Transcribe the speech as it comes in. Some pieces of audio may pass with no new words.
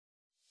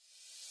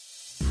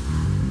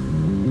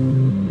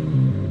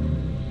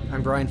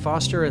I'm Brian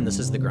Foster, and this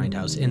is the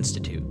Grindhouse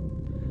Institute.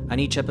 On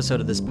each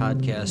episode of this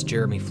podcast,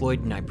 Jeremy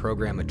Floyd and I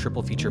program a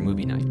triple feature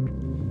movie night.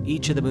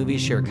 Each of the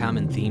movies share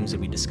common themes, and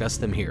we discuss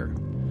them here.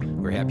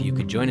 We're happy you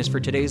could join us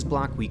for today's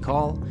block we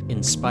call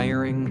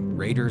Inspiring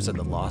Raiders of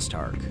the Lost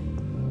Ark.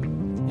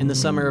 In the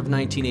summer of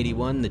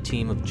 1981, the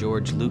team of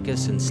George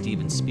Lucas and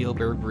Steven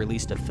Spielberg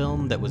released a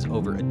film that was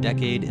over a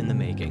decade in the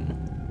making.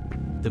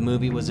 The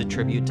movie was a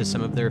tribute to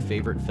some of their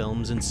favorite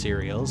films and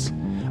serials,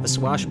 a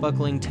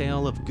swashbuckling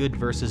tale of good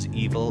versus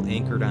evil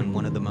anchored on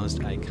one of the most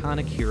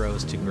iconic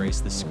heroes to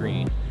grace the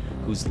screen,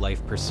 whose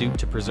life pursuit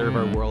to preserve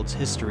our world's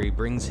history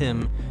brings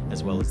him,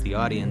 as well as the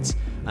audience,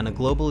 on a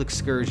global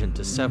excursion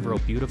to several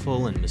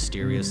beautiful and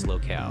mysterious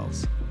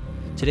locales.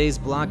 Today's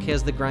block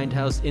has the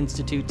Grindhouse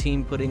Institute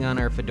team putting on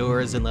our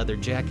fedoras and leather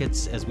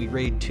jackets as we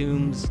raid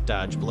tombs,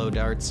 dodge blow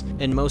darts,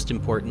 and most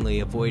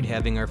importantly, avoid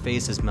having our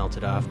faces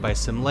melted off by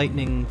some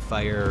lightning,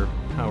 fire,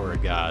 power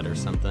god, or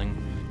something.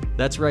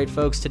 That's right,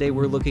 folks, today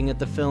we're looking at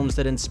the films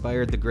that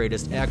inspired the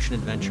greatest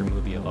action-adventure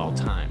movie of all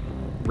time,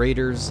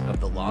 Raiders of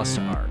the Lost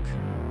Ark.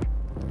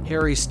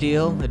 Harry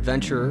Steele,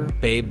 adventurer,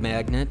 babe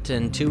magnet,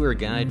 and tour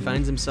guide,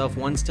 finds himself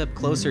one step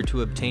closer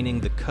to obtaining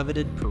the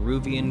coveted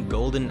Peruvian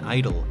golden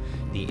idol,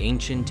 the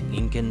ancient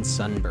Incan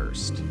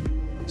Sunburst.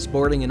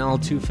 Sporting an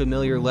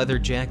all-too-familiar leather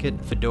jacket,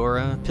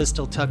 fedora,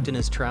 pistol tucked in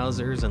his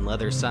trousers, and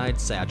leather side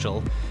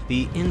satchel,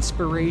 the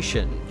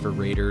inspiration for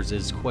Raiders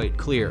is quite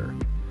clear.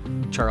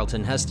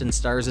 Charlton Heston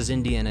stars as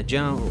Harry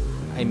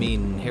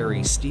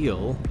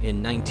Steele,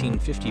 in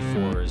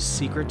 1954's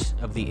Secret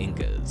of the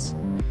Incas.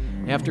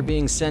 After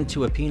being sent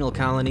to a penal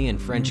colony in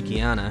French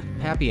Guiana,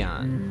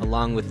 Papillon,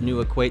 along with new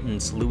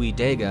acquaintance Louis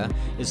Degas,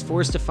 is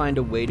forced to find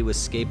a way to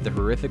escape the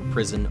horrific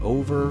prison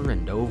over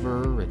and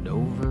over and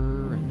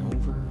over and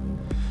over.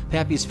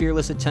 Pappy's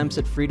fearless attempts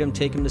at freedom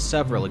take him to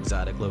several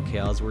exotic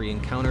locales where he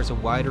encounters a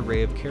wide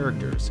array of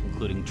characters,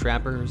 including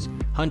trappers,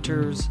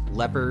 hunters,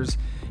 lepers,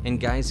 and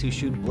guys who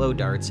shoot blow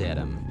darts at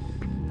him.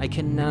 I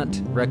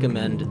cannot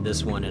recommend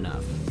this one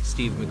enough.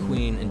 Steve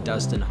McQueen and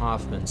Dustin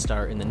Hoffman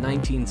star in the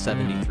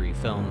 1973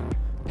 film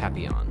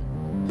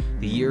Papillon.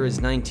 The year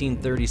is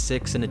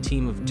 1936 and a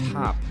team of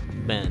top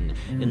men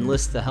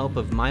enlists the help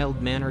of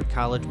mild-mannered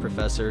college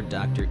professor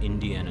Dr.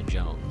 Indiana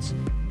Jones.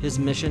 His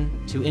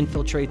mission? To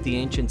infiltrate the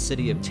ancient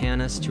city of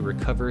Tanis to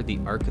recover the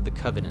Ark of the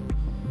Covenant,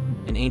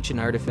 an ancient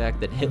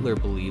artifact that Hitler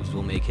believes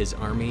will make his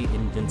army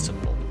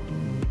invincible.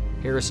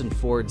 Harrison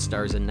Ford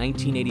stars in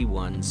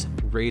 1981's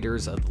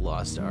Raiders of the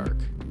Lost Ark.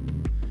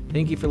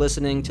 Thank you for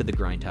listening to the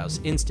Grindhouse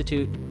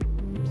Institute.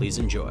 Please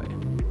enjoy.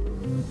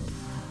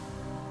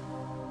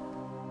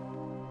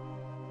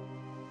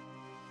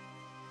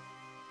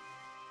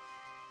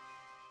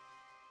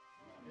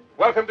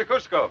 Welcome to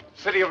Cusco,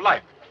 City of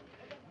Life.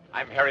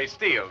 I'm Harry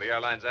Steele. The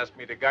airlines asked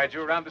me to guide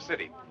you around the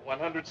city.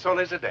 100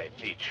 soles a day,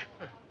 each.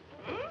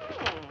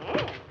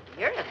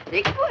 You're a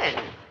big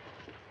one.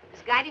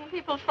 Is guiding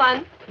people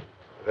fun?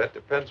 That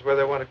depends where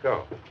they want to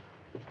go.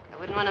 I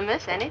wouldn't want to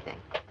miss anything.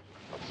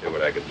 I'll see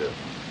what I can do.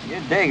 You're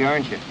Degas,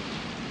 aren't you?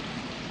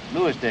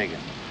 Louis Degas.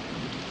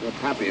 You're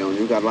Papillon.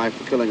 You got life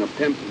for killing a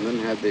pimp and then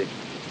had the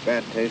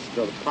bad taste to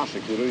tell the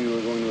prosecutor you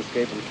were going to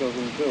escape and kill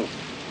him, too.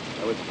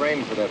 I was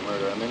framed for that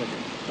murder a minute ago.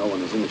 No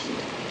one is innocent.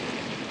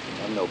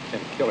 I'm no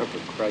pimp killer,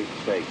 for Christ's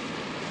sake.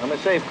 I'm a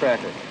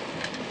safecracker.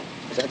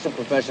 That's a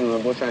profession in the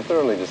bush I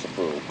thoroughly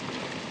disapprove.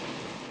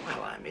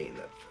 Well, I mean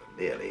that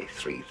for nearly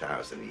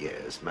 3,000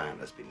 years, man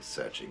has been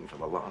searching for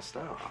the lost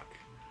Ark.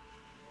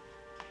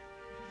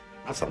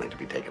 Not something to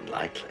be taken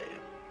lightly.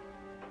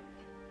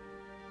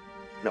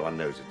 No one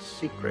knows its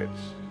secrets.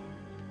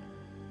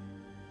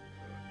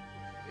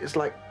 It's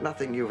like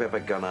nothing you've ever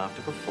gone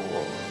after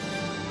before.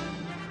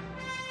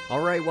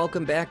 All right,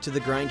 welcome back to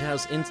the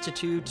Grindhouse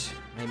Institute.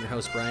 I'm your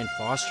host, Brian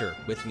Foster.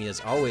 With me, as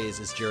always,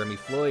 is Jeremy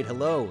Floyd.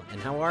 Hello, and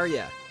how are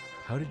ya?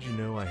 How did you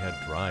know I had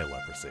dry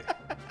leprosy?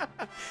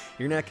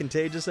 You're not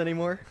contagious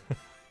anymore?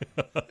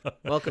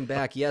 Welcome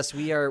back. Yes,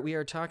 we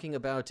are talking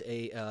about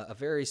a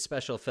very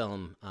special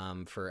film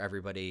for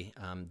everybody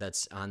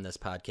that's on this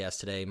podcast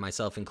today,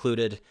 myself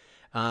included.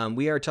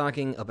 We are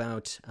talking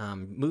about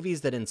movies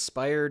that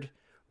inspired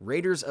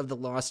Raiders of the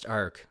Lost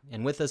Ark.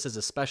 And with us is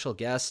a special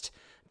guest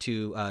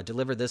to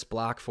deliver this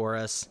block for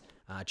us.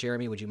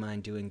 Jeremy, would you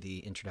mind doing the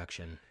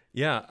introduction?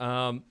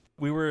 Yeah,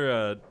 we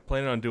were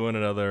planning on doing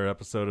another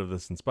episode of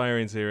this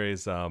Inspiring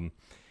series.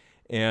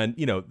 And,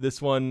 you know,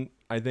 this one,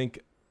 I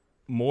think,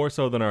 more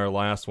so than our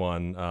last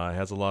one,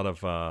 has a lot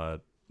of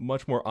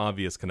much more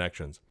obvious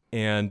connections.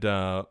 And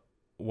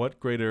what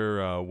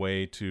greater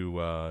way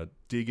to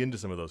dig into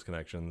some of those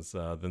connections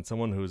than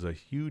someone who's a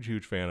huge,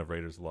 huge fan of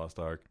Raiders of the Lost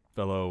Ark,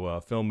 fellow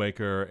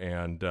filmmaker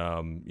and,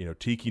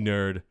 tiki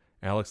nerd,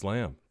 Alex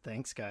Lamb.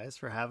 Thanks, guys,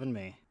 for having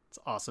me. It's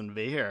awesome to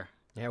be here.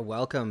 Yeah,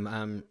 welcome.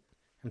 I'm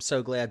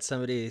so glad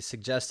somebody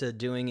suggested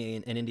doing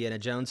an Indiana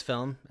Jones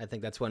film. I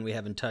think that's one we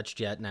haven't touched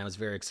yet, and I was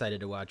very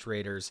excited to watch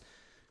Raiders.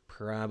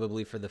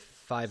 probably for the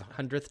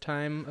 500th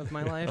time of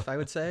my life, I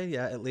would say.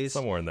 Yeah, at least.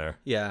 Somewhere in there.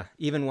 Yeah,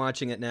 even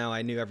watching it now,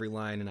 I knew every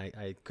line, and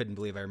I couldn't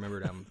believe I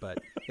remembered them. But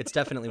it's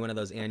definitely one of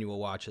those annual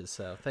watches,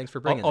 so thanks for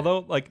bringing it.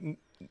 Although,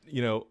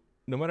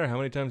 no matter how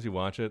many times you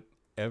watch it,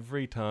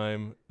 every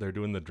time they're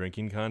doing the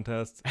drinking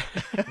contest,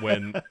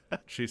 when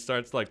she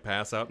starts to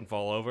pass out and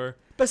fall over,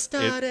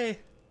 Bastarde!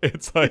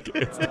 It's not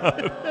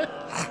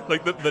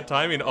the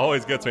timing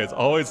always gets me. It's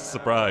always a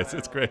surprise.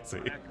 It's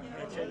crazy.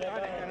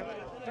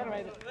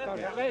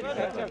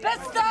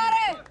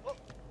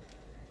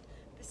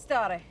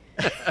 Pastore!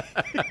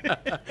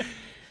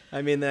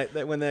 I mean,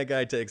 that when that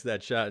guy takes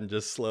that shot and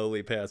just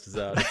slowly passes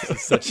out, it's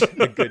just such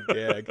a good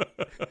gag.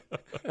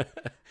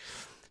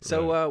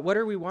 So, what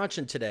are we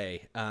watching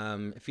today?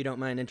 If you don't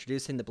mind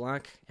introducing the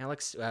block,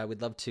 Alex,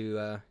 we'd love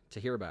to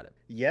hear about it.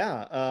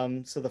 Yeah.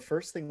 So the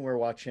first thing we're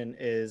watching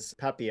is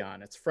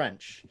Papillon. It's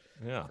French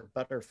for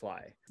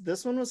butterfly.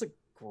 This one was a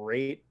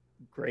great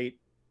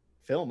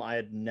film. I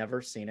had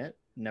never seen it.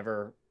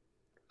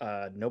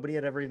 Nobody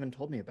had ever even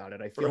told me about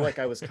it. I feel like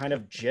I was kind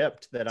of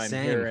gypped that I'm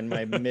here in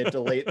my mid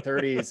to late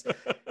 30s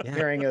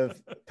hearing of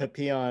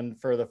Papillon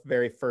for the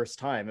very first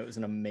time. It was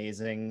an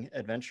amazing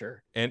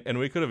adventure. And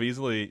we could have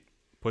easily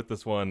put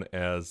this one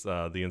as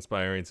the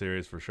inspiring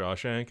series for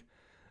Shawshank.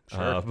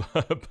 Sure.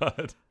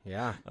 But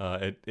yeah,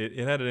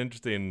 it had an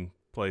interesting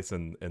place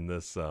in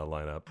this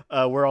lineup.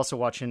 We're also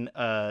watching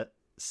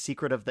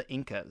Secret of the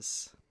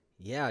Incas.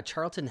 Yeah,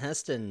 Charlton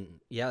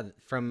Heston. Yeah,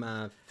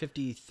 from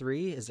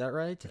 53. Is that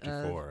right?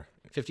 54.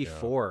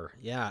 54.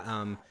 Yeah.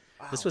 Wow.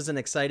 This was an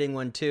exciting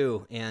one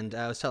too. And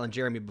I was telling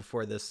Jeremy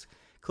before this.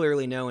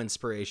 Clearly, no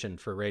inspiration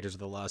for Raiders of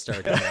the Lost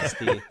Ark.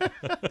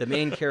 The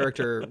main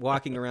character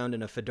walking around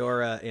in a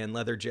fedora and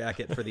leather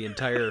jacket for the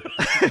entire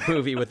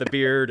movie with a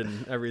beard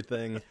and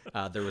everything.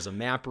 There was a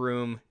map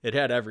room. It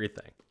had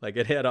everything.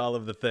 It had all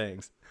of the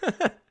things.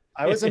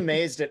 I was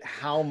amazed at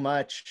how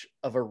much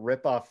of a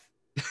ripoff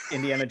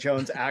Indiana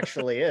Jones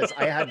actually is.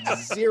 I had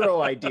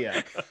zero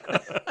idea.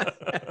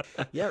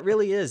 Yeah, it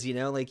really is. You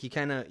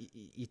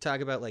talk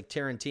about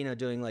Tarantino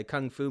doing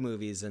kung fu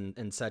movies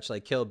and such,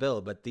 like Kill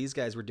Bill, but these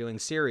guys were doing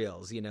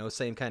serials,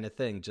 same kind of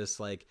thing.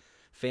 Just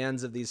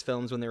fans of these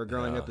films when they were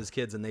growing up as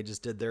kids, and they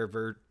just did their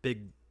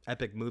big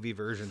epic movie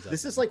versions of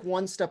This them. is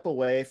one step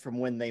away from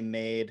when they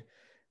made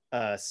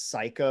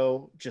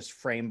Psycho, just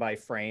frame by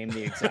frame,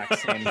 the exact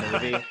same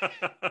movie.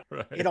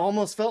 Right. It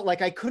almost felt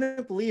like I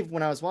couldn't believe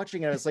when I was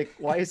watching it. I was like,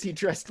 why is he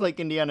dressed like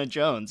Indiana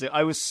Jones?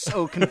 I was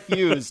so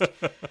confused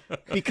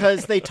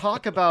because they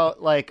talk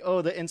about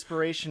the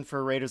inspiration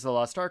for Raiders of the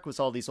Lost Ark was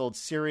all these old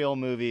serial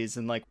movies,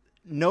 and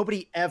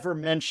nobody ever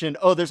mentioned,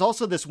 there's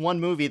also this one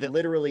movie that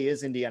literally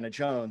is Indiana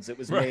Jones. It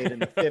was made in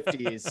the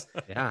 50s.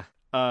 Yeah.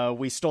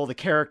 We stole the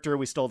character,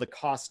 we stole the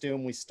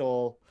costume, we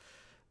stole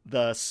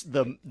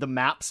the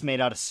maps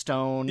made out of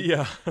stone.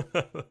 Yeah.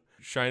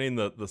 Shining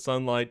the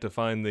sunlight to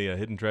find the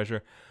hidden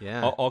treasure.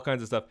 Yeah. All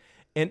kinds of stuff.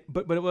 And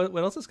but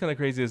what else is kind of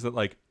crazy is that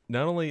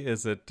not only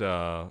is it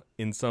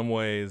in some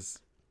ways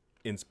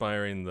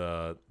inspiring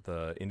the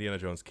Indiana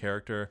Jones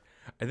character,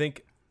 I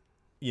think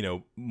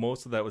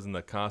most of that was in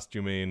the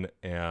costuming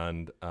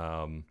and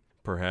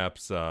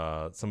perhaps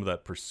some of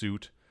that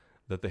pursuit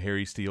that the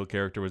Harry Steele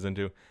character was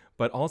into.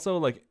 But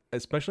also,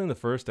 especially in the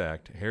first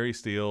act, Harry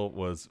Steele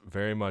was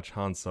very much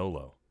Han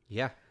Solo.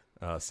 Yeah.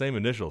 Same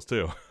initials,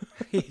 too.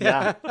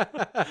 Yeah.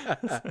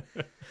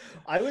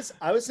 I was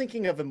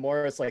thinking of him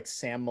more as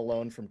Sam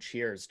Malone from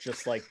Cheers,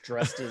 just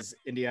dressed as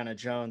Indiana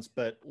Jones,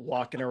 but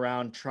walking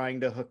around trying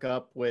to hook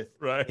up with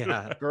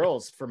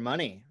girls for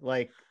money.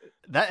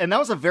 That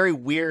was a very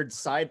weird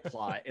side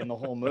plot in the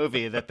whole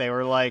movie that they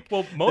were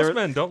well, most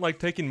men don't like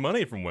taking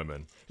money from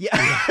women. Yeah.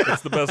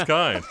 It's the best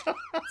kind.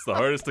 It's the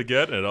hardest to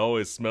get, and it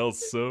always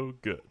smells so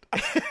good.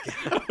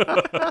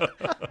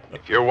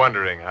 If you're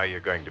wondering how you're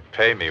going to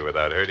pay me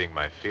without hurting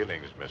my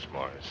feelings, Miss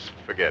Morris,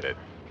 forget it.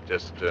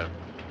 Just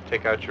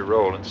take out your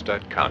roll and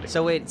start counting.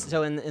 So wait,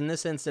 in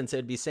this instance, it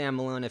would be Sam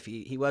Malone if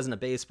he wasn't a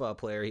baseball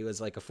player. He was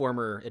a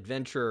former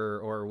adventurer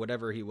or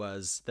whatever he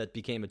was that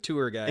became a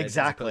tour guide.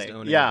 Exactly. As opposed to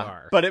owning a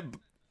bar. But it...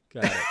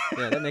 Got it.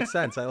 Yeah, that makes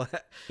sense.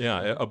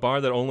 Yeah, a bar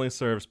that only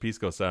serves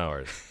Pisco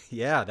Sours.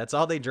 Yeah, that's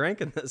all they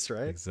drank in this,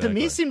 right? Exactly. To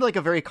me, it seemed like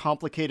a very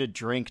complicated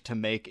drink to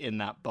make in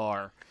that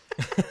bar.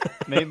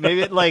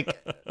 Maybe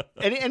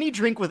any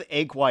drink with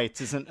egg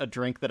whites isn't a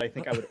drink that I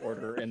think I would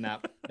order in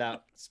that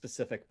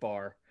specific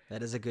bar.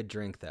 That is a good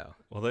drink, though.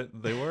 Well,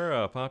 they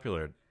were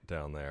popular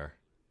down there.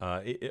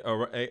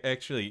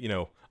 Actually,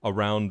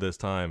 around this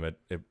time, it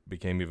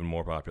became even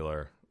more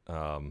popular.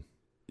 For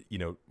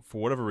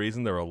whatever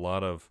reason, there were a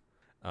lot of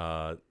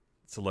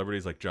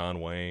celebrities like John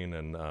Wayne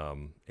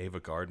and Ava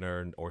Gardner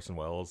and Orson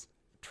Welles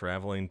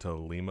traveling to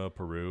Lima,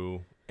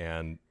 Peru,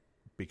 and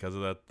because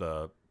of that,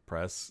 the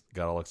press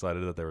got all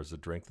excited that there was a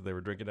drink that they were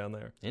drinking down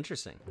there.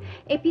 Interesting.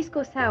 A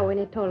pisco sour in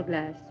a tall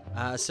glass.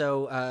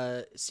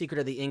 So, Secret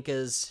of the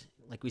Incas,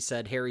 like we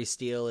said, Harry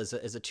Steele is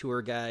a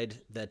tour guide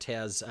that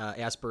has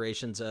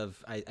aspirations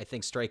of, I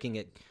think, striking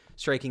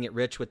it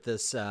rich with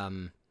this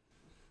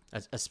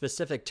a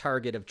specific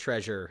target of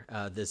treasure,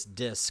 this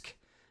disc.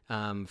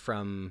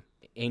 from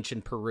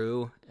ancient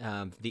Peru.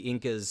 The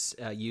Incas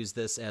used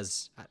this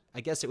as,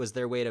 I guess it was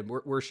their way to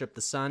worship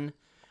the sun.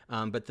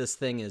 But this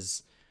thing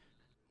is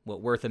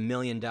worth $1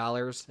 million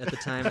at the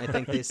time, I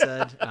think they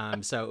said.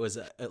 So it was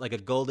like a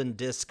golden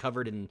disc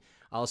covered in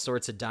all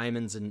sorts of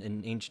diamonds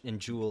and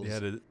jewels. Yeah,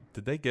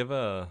 did they give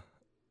a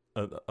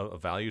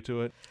value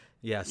to it?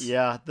 Yes.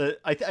 Yeah,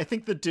 I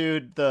think the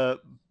dude, the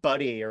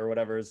buddy or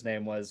whatever his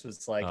name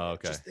was like, oh,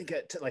 okay. Just think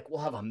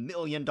we'll have $1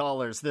 million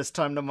this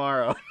time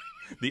tomorrow.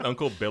 The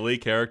Uncle Billy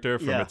character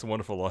from It's a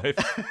Wonderful Life.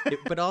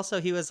 But also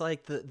he was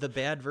like the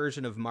bad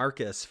version of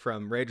Marcus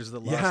from Raiders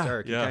of the Lost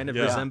Ark. He kind of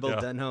resembled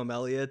Denholm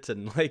Elliott,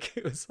 and like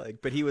it was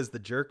like, but he was the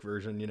jerk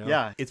version, you know?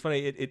 Yeah. It's funny.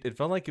 It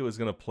felt like it was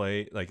going to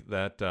play like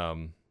that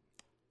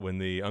when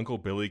the Uncle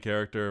Billy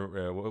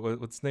character,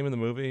 what's the name of the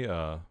movie?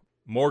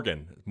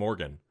 Morgan.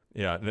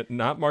 Yeah,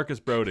 not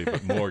Marcus Brody,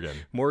 but Morgan.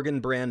 Morgan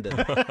Brandon.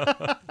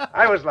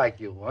 I was like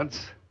you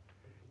once.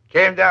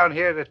 Came down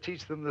here to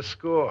teach them the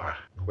score.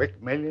 Quick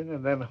million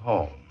and then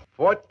home.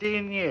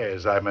 14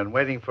 years I've been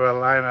waiting for a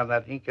line on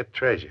that Inca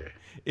treasure.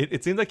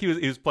 It seems like he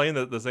was playing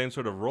the same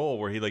sort of role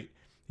where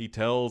he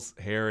tells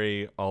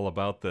Harry all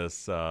about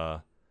this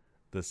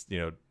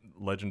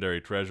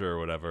legendary treasure or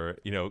whatever.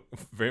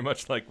 Very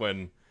much like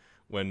when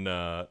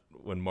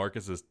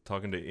Marcus is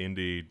talking to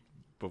Indy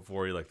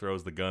before he like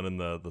throws the gun in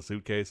the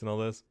suitcase and all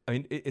this. I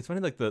mean, it's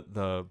funny, like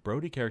the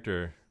Brody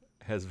character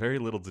has very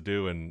little to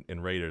do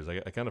in Raiders. I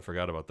kind of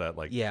forgot about that.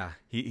 Like, yeah,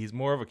 he's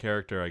more of a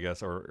character, I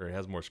guess, or he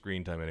has more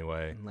screen time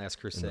anyway. Last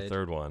Crusade, in the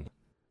third one.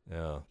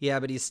 Yeah,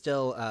 but he's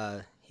still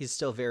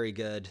very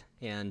good,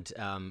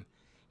 and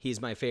he's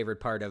my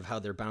favorite part of how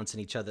they're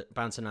bouncing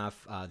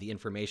off the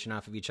information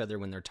off of each other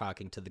when they're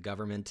talking to the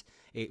government,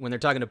 when they're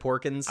talking to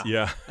Porkins,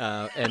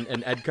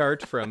 and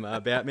Edgart from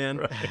Batman,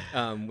 right.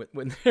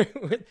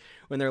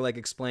 When they're like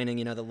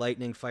explaining, the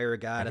lightning fire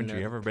god. Haven't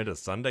you ever been to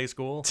Sunday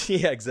school?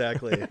 Yeah,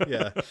 exactly.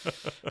 Yeah,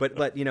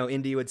 but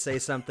Indy would say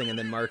something, and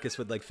then Marcus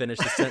would like finish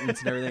the sentence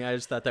and everything. I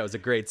just thought that was a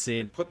great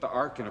scene. Put the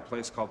Ark in a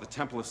place called the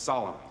Temple of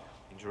Solomon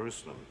in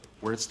Jerusalem,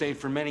 where it stayed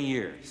for many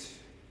years.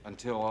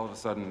 Until all of a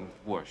sudden,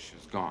 whoosh,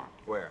 is gone.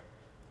 Where?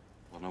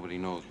 Well, nobody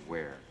knows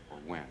where or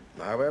when.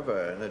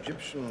 However, an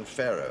Egyptian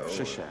pharaoh...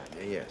 Shishak.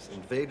 Yes,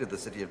 invaded the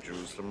city of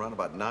Jerusalem around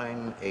about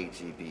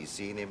 980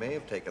 BC, and he may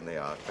have taken the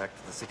Ark back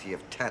to the city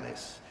of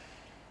Tanis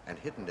and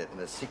hidden it in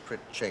a secret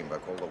chamber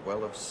called the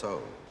Well of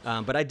Souls.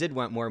 But I did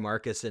want more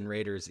Marcus in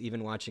Raiders,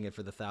 even watching it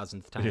for the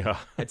 1,000th time. Yeah.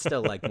 I'd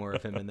still like more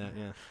of him in that,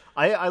 yeah.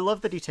 I love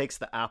that he takes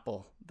the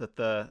apple, that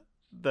the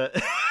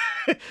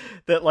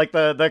that like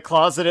the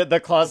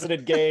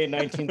closeted gay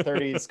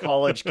 1930s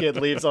college kid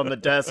leaves on the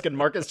desk, and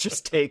Marcus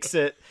just takes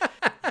it. I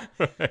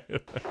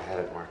had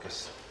it,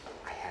 Marcus.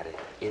 I had it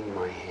in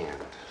my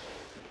hand.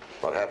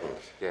 What happened?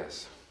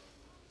 Yes.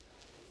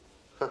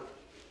 Huh.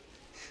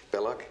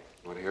 Bad luck?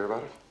 Want to hear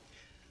about it?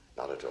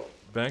 Not at all.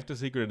 Back to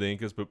Secret of the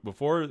Incas, but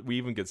before we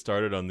even get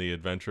started on the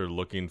adventure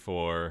looking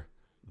for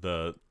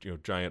the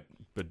giant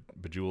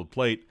bejeweled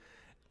plate,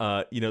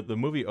 the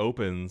movie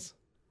opens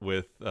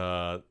with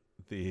the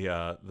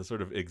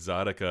sort of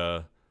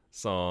Exotica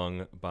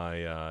song by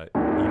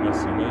Ima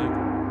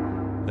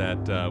Sumac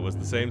that was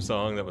the same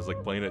song that was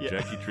like playing at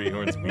Jackie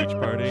Treehorn's beach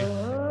party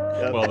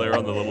while they were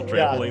on the little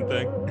trampoline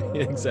thing.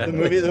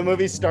 Exactly. The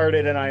movie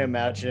started, and I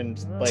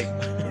imagined like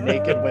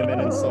naked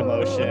women in slow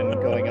motion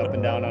going up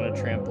and down on a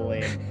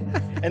trampoline,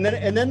 and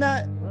then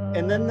that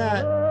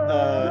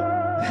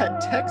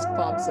text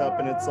pops up,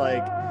 and it's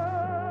like,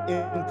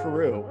 in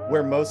Peru,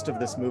 where most of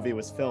this movie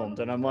was filmed.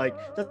 And I'm like,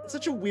 that's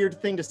such a weird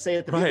thing to say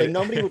at the beginning.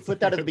 Like, nobody would put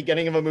that at the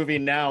beginning of a movie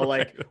now.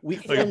 Like, we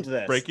filmed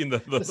this. Breaking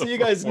the so you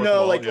guys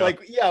know,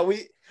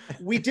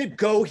 we did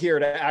go here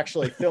to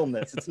actually film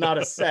this. It's not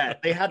a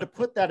set. They had to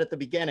put that at the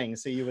beginning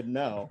so you would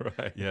know.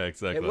 Right. Yeah,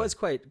 exactly. It was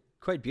quite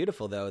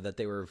beautiful, though, that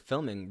they were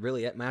filming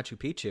really at Machu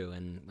Picchu.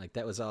 And, like,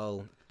 that was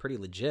all pretty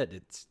legit.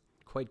 It's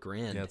quite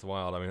grand. Yeah, it's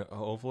wild. I mean,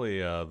 hopefully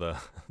the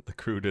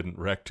crew didn't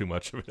wreck too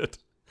much of it.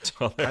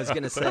 I was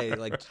going to say,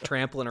 like,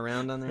 trampling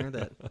around on there,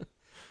 that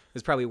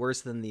was probably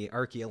worse than the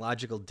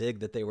archaeological dig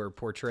that they were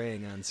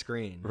portraying on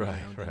screen.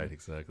 Right,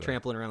 exactly.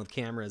 Trampling around with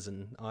cameras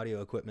and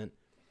audio equipment.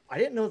 I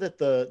didn't know that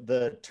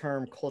the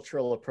term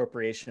cultural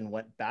appropriation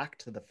went back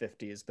to the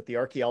 50s, but the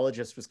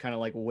archaeologist was kind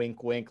of like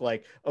wink, wink,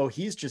 like, oh,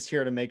 he's just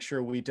here to make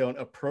sure we don't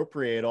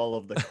appropriate all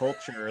of the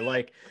culture,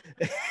 like,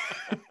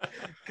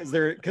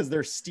 because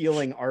they're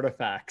stealing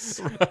artifacts.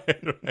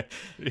 Right.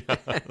 Yeah.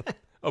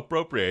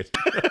 Appropriate.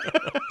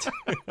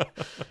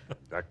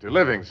 Dr.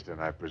 Livingston,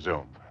 I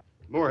presume.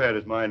 Moorhead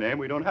is my name.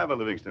 We don't have a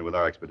Livingston with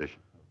our expedition.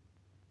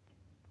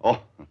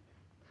 Oh, it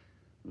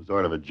was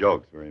sort of a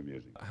joke. It's very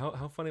amusing.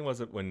 How funny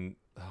was it when,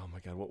 oh my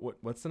God,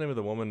 what's the name of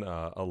the woman,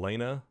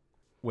 Elena?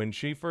 When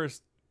she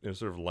first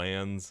sort of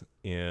lands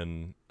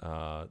in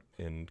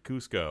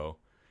Cusco,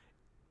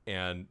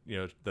 and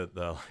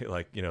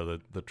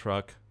the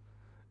truck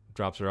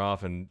drops her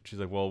off, and she's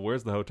like, well,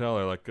 where's the hotel?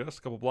 They're like, just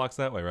a couple blocks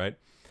that way, right?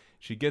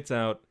 She gets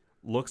out,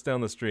 looks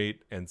down the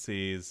street, and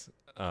sees,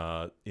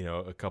 a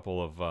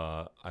couple of,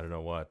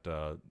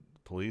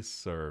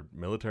 police or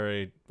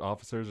military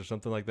officers or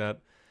something like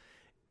that.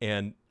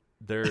 and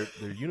their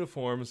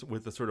uniforms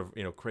with the sort of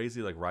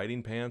crazy like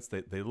riding pants,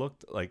 they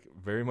looked like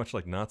very much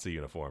like Nazi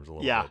uniforms a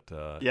little bit.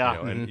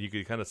 And you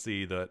could kind of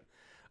see that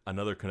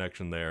another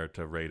connection there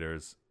to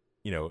Raiders.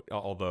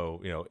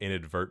 Although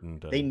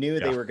inadvertent. They knew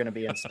they were going to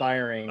be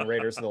inspiring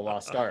Raiders of the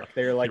Lost Ark.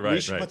 They were like,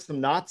 we should put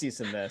some Nazis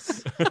in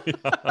this.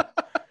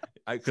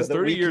 Because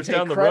 30 years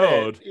down the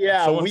road,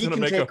 we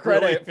can take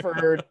credit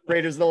for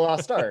Raiders of the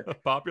Lost Ark. A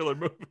popular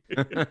movie.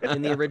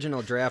 In the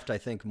original draft, I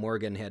think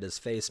Morgan had his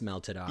face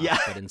melted off,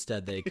 but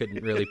instead they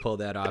couldn't really pull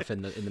that off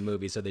in the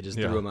movie, so they just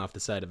threw him off the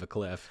side of a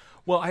cliff.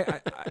 Well,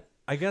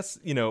 I guess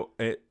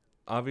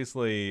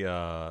obviously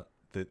the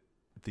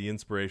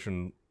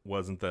inspiration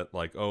wasn't that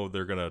like, oh,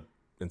 they're gonna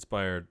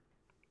inspire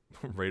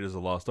Raiders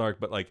of the Lost Ark,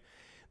 but like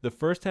the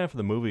first half of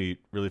the movie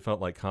really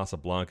felt like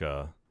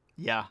Casablanca.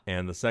 Yeah.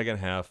 And the second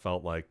half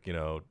felt like,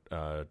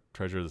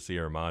 Treasure of the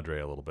Sierra Madre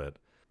a little bit,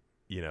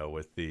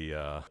 with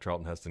the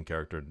Charlton Heston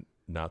character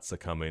not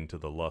succumbing to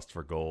the lust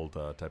for gold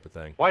type of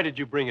thing. Why did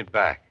you bring it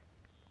back?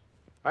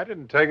 I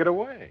didn't take it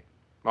away.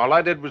 All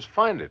I did was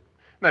find it,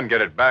 then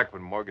get it back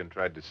when Morgan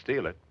tried to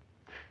steal it.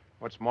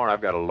 What's more,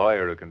 I've got a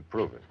lawyer who can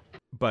prove it.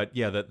 But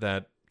yeah,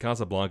 that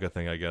Casablanca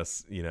thing, I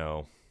guess,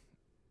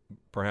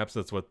 perhaps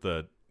that's what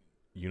the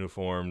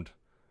uniformed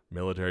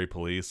military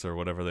police or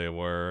whatever they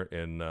were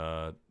in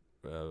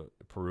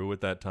Peru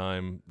at that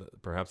time,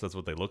 perhaps that's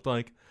what they looked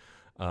like,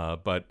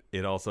 but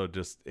it also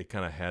it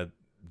kind of had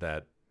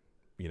that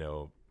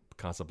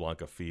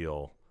Casablanca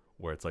feel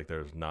where it's like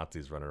there's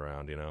Nazis running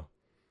around,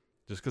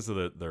 just because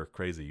of their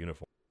crazy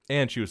uniform.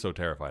 And she was so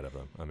terrified of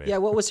them. I mean, yeah,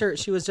 what was her?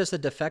 She was just a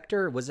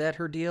defector. Was that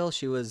her deal?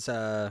 She was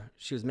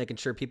making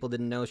sure people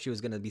didn't know she was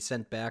going to be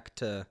sent back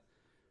to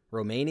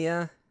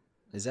Romania.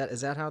 Is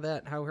that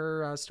how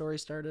her story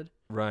started?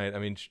 Right. I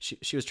mean,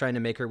 she was trying to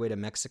make her way to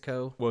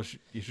Mexico. Well, she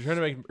was trying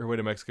to make her way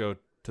to Mexico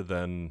to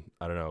then,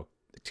 I don't know,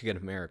 to get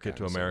America. Get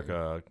to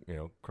America,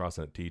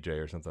 crossing at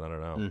TJ or something. I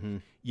don't know. Mm-hmm.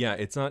 Yeah,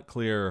 it's not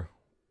clear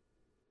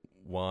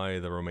why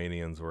the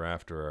Romanians were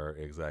after her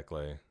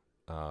exactly,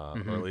 or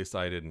at least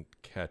I didn't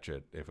catch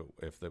it.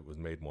 If it was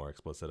made more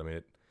explicit, I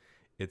mean,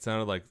 it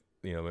sounded like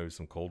maybe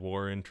some Cold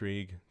War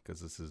intrigue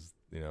because this is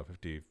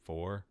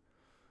 54.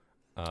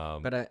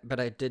 But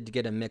I did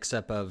get a mix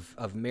up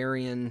of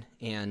Marion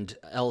and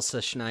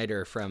Elsa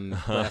Schneider from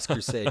Last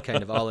Crusade,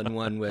 kind of all in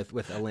one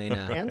with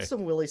Elena and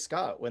some Willie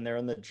Scott when they're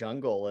in the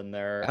jungle and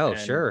they're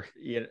sure,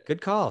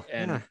 good call.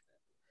 And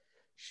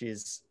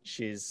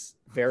she's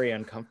very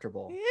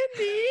uncomfortable. Andy,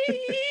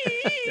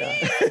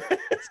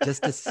 it's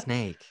just a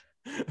snake.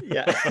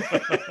 Yeah.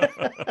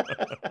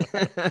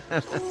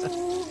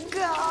 Oh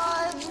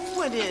God,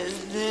 what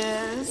is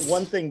this?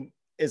 One thing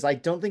is I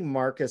don't think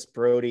Marcus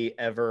Brody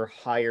ever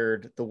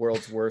hired the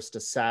world's worst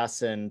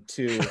assassin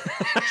to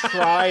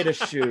try to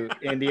shoot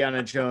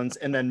Indiana Jones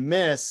and then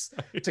miss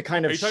to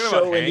kind of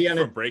show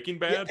Indiana from Breaking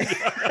Bad.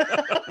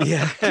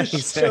 Yeah.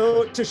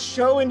 to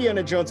show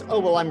Indiana Jones, oh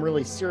well, I'm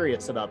really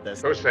serious about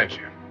this. Who sent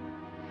you?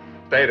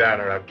 Stay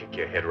down or I'll kick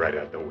your head right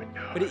out the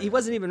window. But he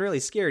wasn't even really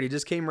scared. He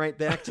just came right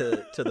back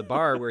to the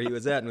bar where he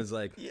was at and was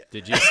like,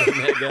 did you send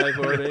that guy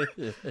for me?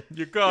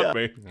 You caught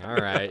me. All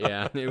right,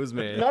 yeah, it was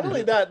me. Not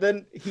only that,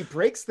 then he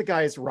breaks the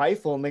guy's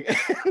rifle and the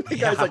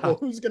guy's like, well,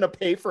 who's going to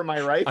pay for my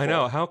rifle? I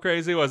know. How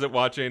crazy was it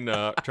watching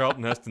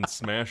Charlton Heston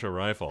smash a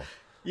rifle?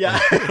 Yeah.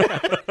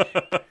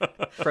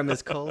 From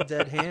his cold,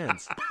 dead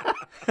hands.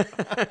 Yeah,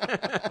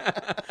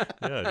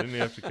 didn't he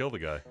have to kill the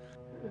guy?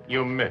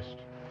 You missed.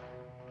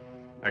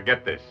 Now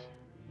get this.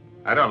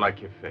 I don't like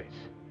your face.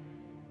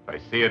 If I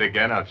see it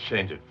again, I'll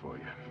change it for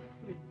you.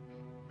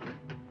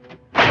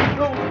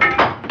 No,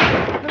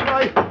 the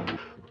rifle.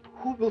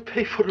 Who will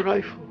pay for the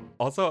rifle?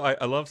 Also,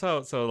 I love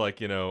how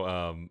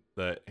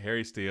the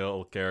Harry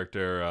Steele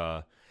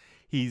character.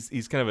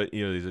 He's kind of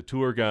he's a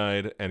tour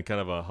guide and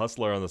kind of a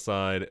hustler on the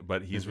side,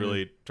 but he's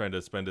really trying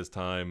to spend his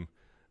time,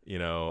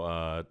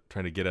 trying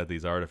to get at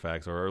these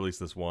artifacts, or at least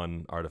this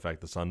one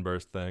artifact, the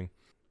sunburst thing.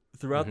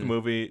 Throughout the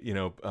movie,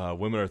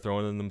 women are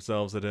throwing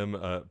themselves at him,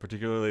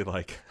 particularly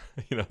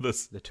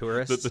the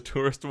tourist, the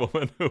tourist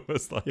woman who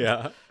was like,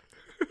 yeah,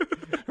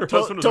 her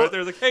husband was right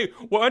there, like, hey,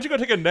 why don't you go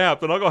take a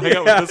nap, then I'll go hang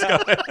out with this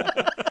guy.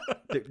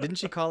 Didn't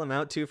she call him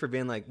out too for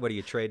being like, what are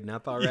you trading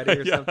up already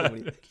or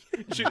something?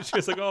 She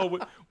was like, oh,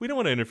 we don't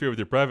want to interfere with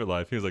your private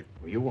life. He was like,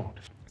 well, you won't.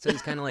 So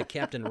he's kind of like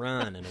Captain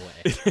Ron in a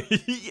way.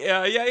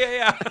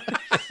 Yeah.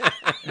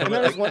 And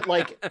that was one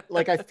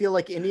like I feel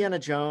like Indiana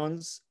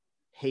Jones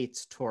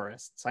hates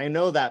tourists. I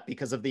know that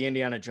because of the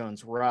Indiana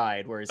Jones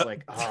ride, where he's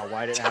like, "Oh,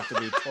 why did it have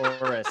to be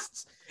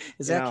tourists?"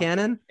 Is that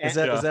canon? Is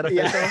that official?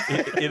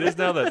 Yeah. It is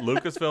now that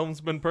Lucasfilm's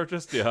been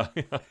purchased. Yeah.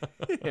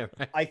 Yeah,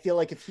 right. I feel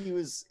like if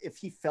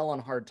he fell on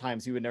hard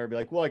times, he would never be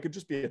like, "Well, I could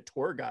just be a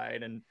tour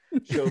guide and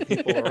show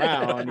people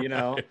around."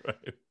 Right.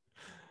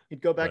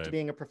 He'd go back to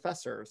being a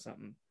professor or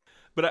something.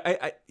 But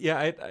I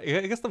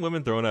guess the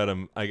women thrown at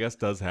him, I guess,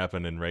 does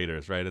happen in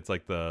Raiders, right? It's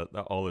like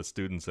all his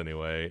students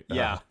anyway.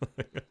 Yeah.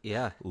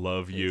 Yeah.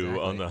 Love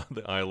you on the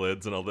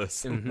eyelids and all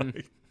this.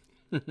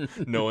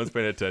 No one's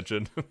paying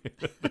attention.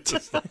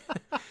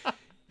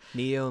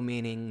 Neo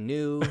meaning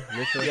new,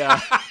 lithic, Yeah.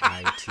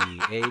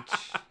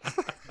 ITH.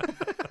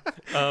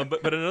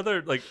 But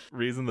another like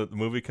reason that the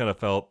movie kind of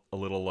felt a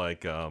little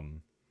like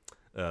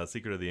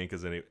Secret of the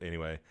Incas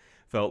anyway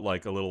felt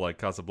like a little like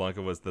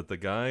Casablanca was that the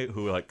guy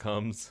who like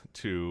comes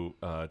to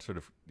sort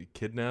of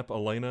kidnap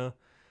Elena,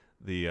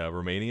 the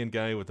Romanian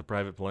guy with the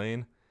private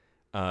plane,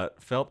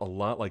 felt a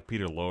lot like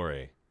Peter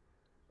Lorre.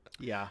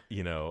 Yeah.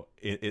 You know,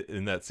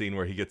 in that scene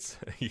where he gets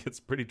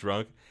pretty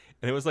drunk,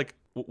 and it was like,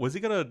 was he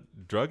gonna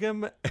drug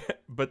him?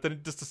 But then he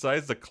just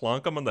decides to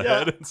clonk him on the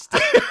head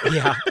instead.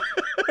 Yeah.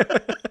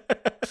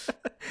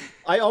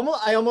 I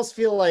almost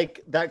feel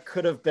like that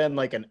could have been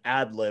like an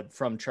ad lib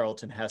from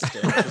Charlton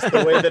Heston. Just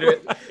the way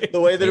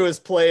that it was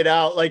played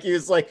out. Like he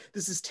was like,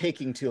 "This is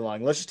taking too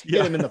long. Let's just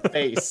hit him in the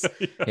face."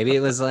 Maybe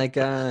it was like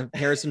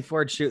Harrison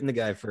Ford shooting the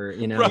guy for,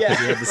 you know, Right. 'cause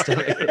he had this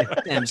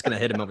I'm just gonna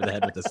hit him over the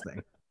head with this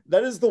thing.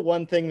 That is the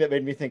one thing that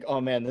made me think,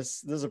 oh man,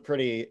 this is a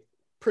pretty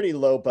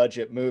low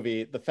budget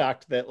movie. The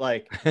fact that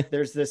like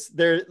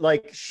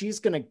she's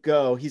gonna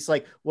go, he's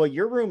like, well,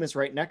 your room is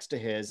right next to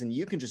his and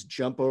you can just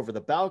jump over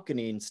the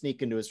balcony and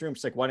sneak into his room.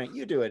 She's like, why don't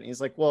you do it? And he's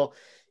like, well,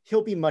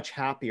 he'll be much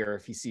happier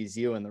if he sees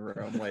you in the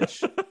room,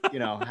 which, you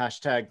know,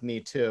 hashtag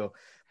me too.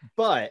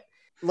 But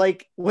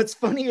like, what's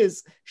funny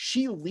is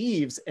she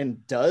leaves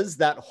and does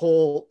that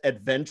whole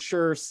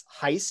adventure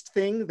heist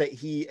thing that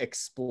he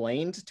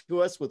explained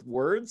to us with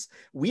words.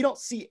 We don't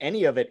see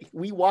any of it.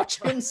 We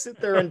watch him sit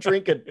there and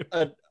drink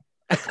a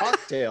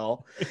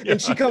cocktail, and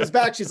she comes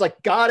back. She's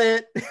like, "Got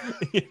it."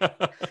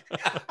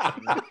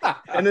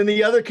 And then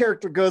the other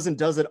character goes and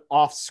does it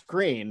off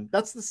screen.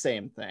 That's the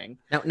same thing.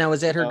 Now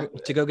was that her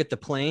to go get the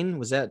plane?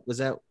 Was that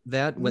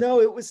what? No,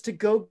 it was to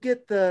go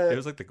get It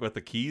was like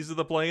the keys of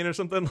the plane or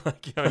something.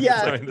 Like, you know,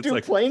 yeah. I mean, it's Do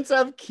like, planes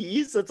have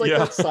keys? It's like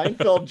that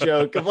Seinfeld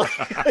joke of like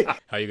how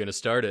are you gonna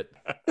start it?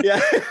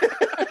 yeah.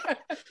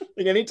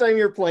 Like anytime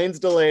your plane's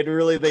delayed,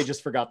 really they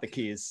just forgot the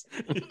keys.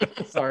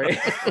 Sorry.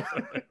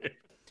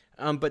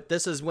 But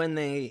this is when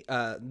they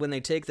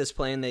take this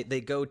plane,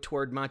 they go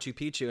toward Machu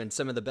Picchu, and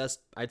some of the best,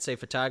 I'd say,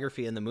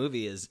 photography in the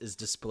movie is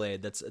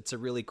displayed. It's a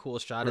really cool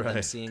shot of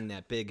them seeing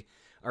that big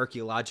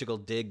archaeological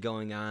dig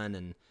going on,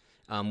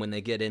 and when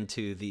they get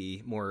into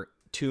the more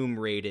tomb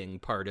raiding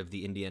part of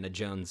the Indiana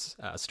Jones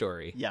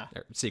story,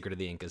 or Secret of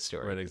the Incas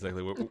story, right?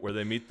 Exactly, where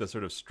they meet the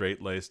sort of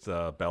straight-laced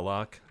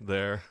Belloc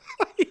there.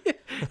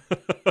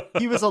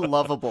 He was a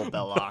lovable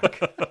Belloc.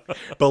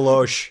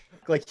 Beloche.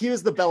 Like he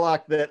was the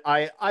Belloc that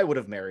I would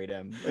have married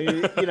him.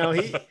 You know,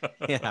 he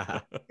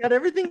got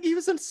everything. He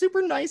was a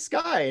super nice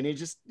guy, and he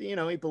just, you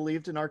know, he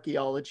believed in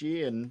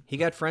archaeology, and he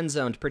got friend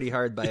zoned pretty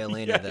hard by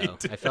Elena though.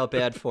 I felt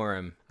bad for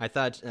him. I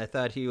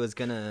thought he was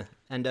gonna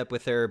end up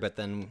with her, but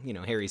then, you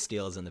know, Harry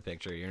Steele's in the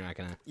picture. You're not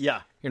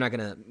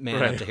gonna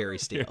man up to Harry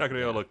Steele. You're not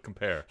gonna be able to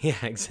compare. Yeah,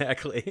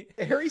 exactly.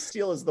 Harry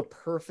Steele is the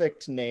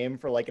perfect name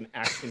for like an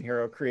action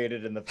hero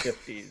created in the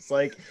 50s.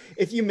 Like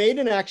if you made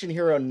an action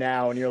hero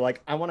now and you're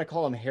like, I want to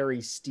call him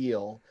Harry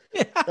Steele.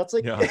 That's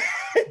like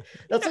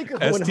that's like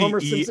when Homer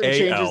Simpson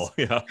changes.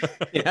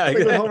 Like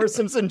when Homer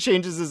Simpson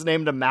changes his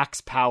name to Max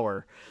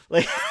Power.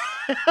 Like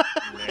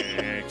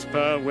Max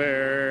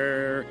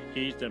Power,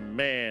 he's the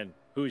man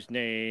whose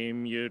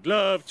name you'd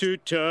love to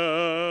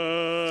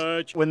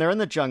touch. When they're in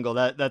the jungle,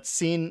 that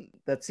scene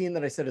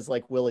that I said is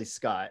like Willie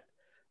Scott.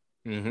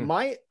 Mm-hmm.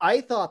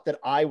 I thought that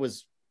I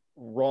was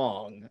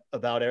wrong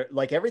about it,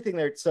 like everything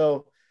there.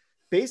 So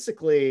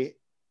basically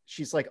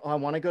she's like, oh, I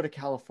want to go to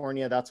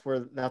California. That's where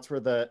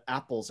the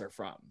apples are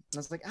from. And I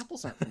was like,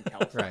 apples aren't from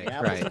California.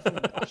 Apples are from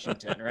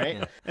Washington, right?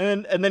 Yeah.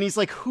 And then he's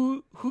like,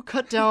 who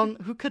cut down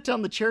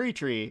the cherry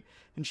tree?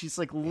 And she's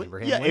like,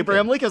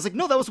 Abraham Lincoln. I was like,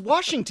 no, that was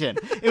Washington.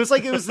 It was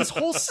this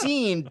whole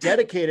scene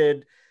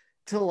dedicated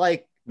to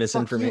like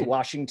misinformation,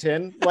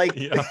 Washington. Like,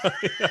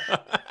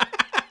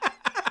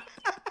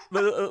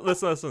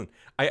 listen.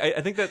 I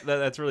think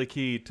that's really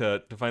key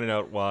to finding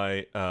out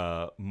why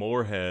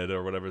Moorhead,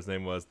 or whatever his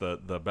name was,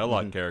 the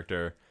Belloc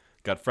character,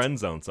 got friend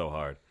zoned so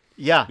hard.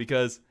 Yeah,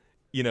 because,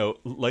 you know,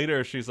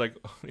 later she's like,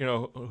 you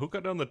know, who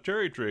cut down the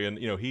cherry tree? And,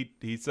 you know,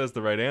 he says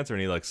the right answer,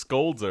 and he like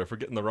scolds her for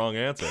getting the wrong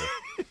answer.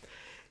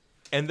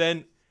 And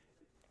then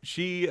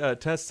she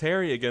tests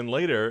Harry again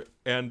later,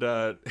 and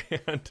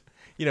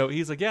you know,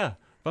 he's like, yeah,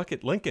 fuck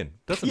it, Lincoln,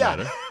 doesn't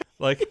matter.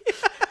 Like,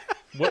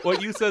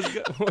 what you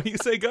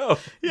say go.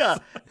 Yeah.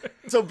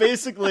 So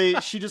basically,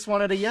 she just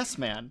wanted a yes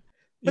man.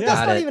 But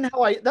that's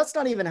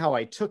not even how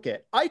I took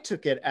it. I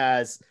took it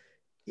as,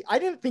 I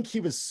didn't think he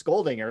was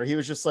scolding her. He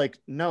was just like,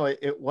 no,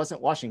 it wasn't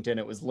Washington.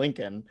 It was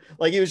Lincoln.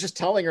 Like, he was just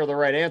telling her the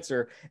right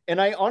answer.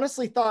 And I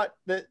honestly thought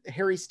that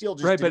Harry Steele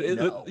just didn't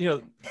know. You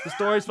know, the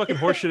story's fucking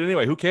horseshit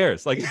anyway. Who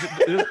cares? Like, you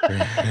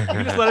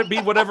just let it be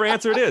whatever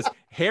answer it is.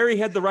 Harry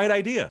had the right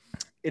idea.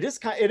 It is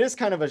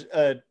kind of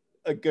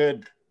a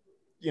good,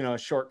 you know,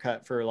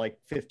 shortcut for like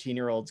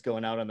 15-year-olds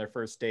going out on their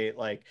first date.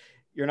 Like,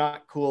 you're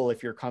not cool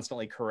if you're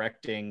constantly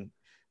correcting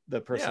the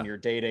person you're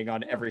dating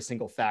on every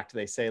single fact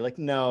they say. Like,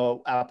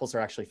 no, apples are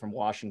actually from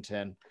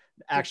Washington.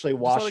 Actually,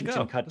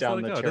 Washington cut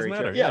down the cherry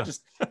tree. Yeah,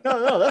 just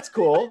no, that's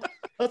cool.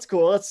 That's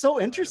cool. That's so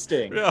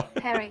interesting.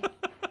 Harry,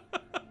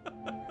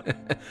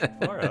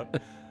 Far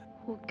out.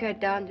 Who cut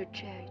down the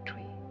cherry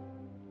tree?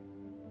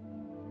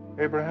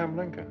 Abraham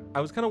Lincoln.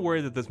 I was kind of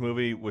worried that this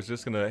movie was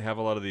just going to have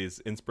a lot of these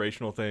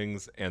inspirational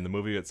things and the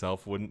movie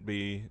itself wouldn't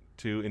be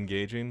too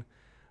engaging,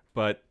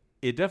 but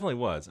it definitely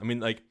was. I mean,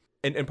 like,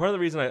 and part of the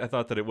reason I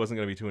thought that it wasn't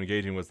going to be too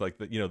engaging was like,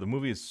 the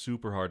movie is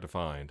super hard to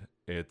find.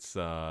 It's,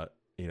 not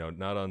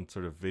on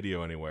sort of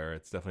video anywhere.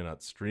 It's definitely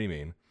not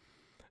streaming.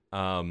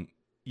 Was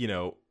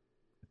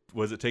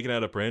it taken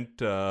out of print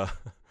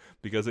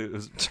because it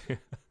was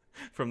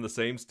from the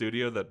same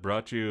studio that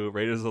brought you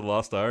Raiders of the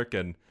Lost Ark,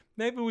 and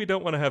maybe we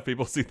don't want to have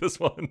people see this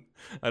one.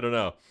 I don't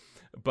know.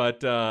 But,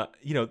 the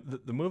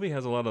movie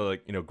has a lot of,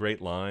 like,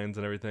 great lines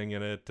and everything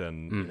in it,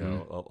 and,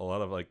 a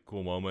lot of, like,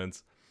 cool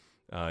moments.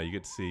 You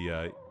get to see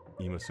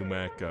Yma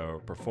Sumac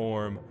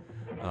perform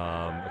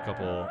a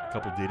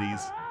couple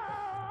ditties.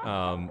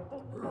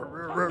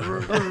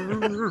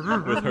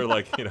 With her,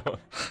 like,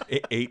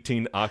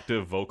 18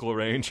 octave vocal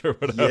range or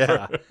whatever.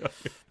 Yeah.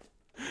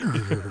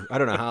 I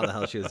don't know how the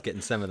hell she was getting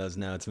some of those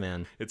notes,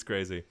 man. It's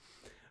crazy.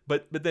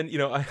 But then,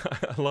 I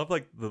love,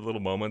 like, the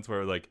little moments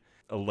where, like,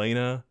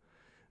 Elena,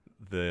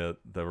 the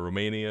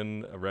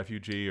Romanian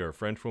refugee or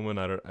French woman,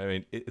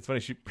 it's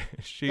funny, she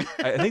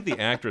I think the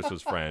actress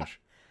was French.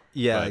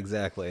 Yeah,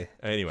 exactly.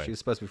 Anyway. She was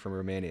supposed to be from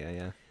Romania,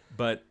 yeah.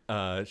 But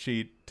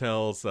she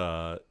tells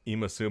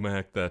Yma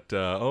Sumac that,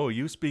 oh,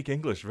 you speak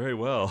English very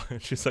well.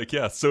 And she's like,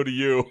 yeah, so do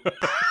you.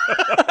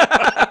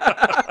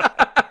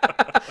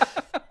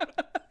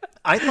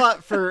 I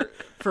thought for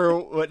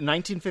what,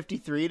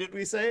 1953 did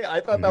we say? I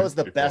thought that was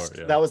the best.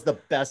 Yeah. That was the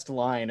best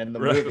line in the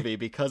movie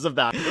because of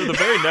that. The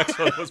very next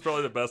one was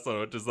probably the best one,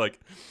 which is like,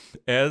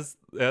 as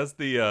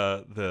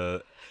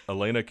the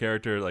Elena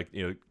character, like,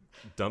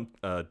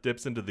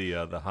 dips into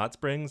the hot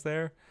springs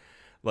there.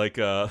 Like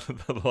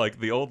like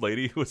the old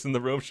lady who was in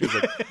the room, she was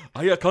like,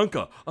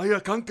 Ayakanka,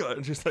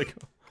 and she's like,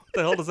 what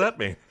the hell does that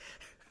mean?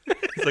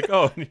 It's like,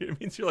 oh, it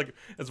means you're like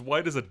as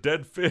white as a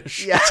dead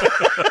fish. Yeah.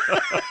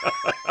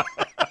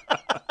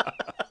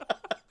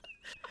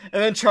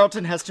 And then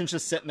Charlton Heston's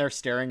just sitting there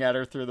staring at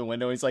her through the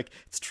window. He's like,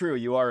 it's true,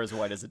 you are as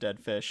white as a dead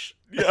fish.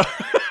 Yeah.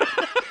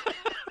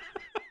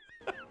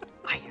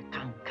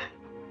 Ayakanka.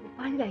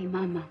 Walay,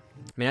 Mama.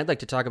 I mean, I'd like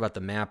to talk about the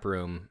map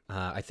room.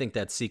 I think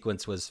that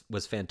sequence was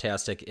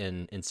fantastic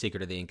in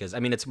Secret of the Incas. I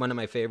mean, it's one of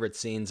my favorite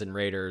scenes in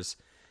Raiders,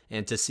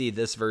 and to see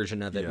this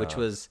version of it, which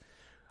was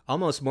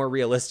almost more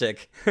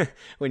realistic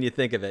when you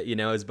think of it.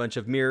 It's a bunch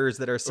of mirrors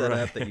that are set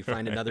up that you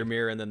find another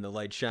mirror, and then the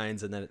light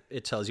shines, and then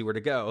it tells you where to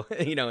go.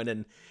 And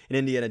in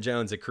Indiana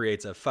Jones, it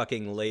creates a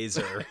fucking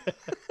laser.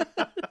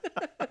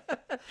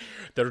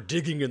 They're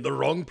digging in the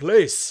wrong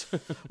place.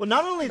 Well,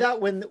 not only that,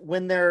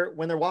 when they're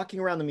walking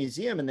around the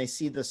museum and they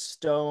see the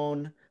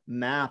stone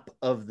map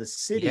of the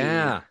city,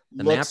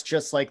 looks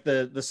just like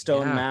the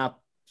stone map,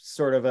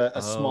 sort of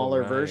a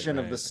smaller version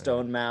of the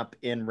stone map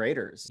in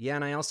Raiders. Yeah,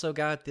 and I also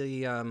got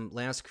the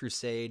Last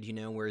Crusade,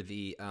 where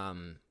the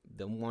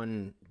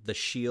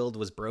shield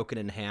was broken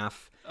in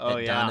half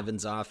at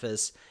Donovan's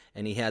office,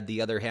 and he had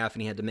the other half,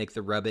 and he had to make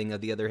the rubbing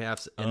of the other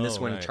half. And this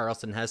one,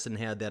 Charlton Heston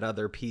had that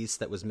other piece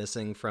that was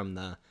missing from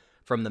the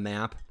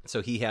map,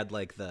 so he had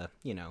like the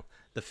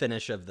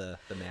finish of the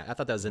map. I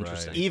thought that was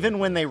interesting. Even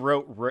when they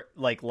wrote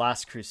like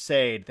Last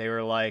Crusade, they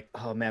were like,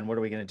 oh man, what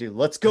are we gonna do?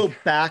 Let's go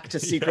back to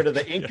Secret of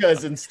the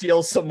Incas and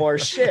steal some more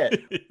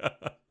shit.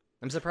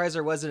 I'm surprised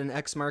there wasn't an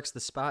X marks the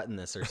spot in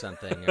this or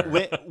something.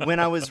 When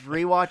I was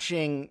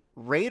rewatching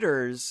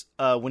Raiders,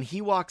 when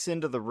he walks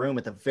into the room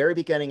at the very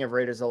beginning of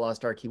Raiders of the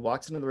Lost Ark, he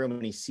walks into the room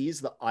and he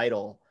sees the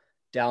idol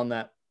down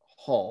that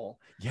hall.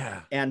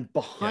 Yeah. And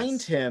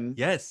behind him,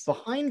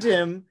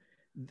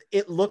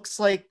 it looks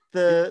like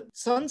the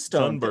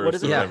Sunstone. Sunburst, what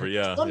is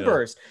it?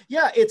 Sunburst.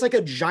 Yeah, it's like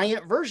a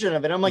giant version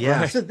of it. I'm like,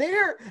 so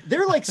they're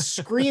like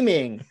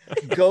screaming,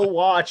 go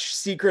watch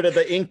Secret of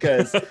the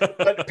Incas.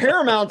 But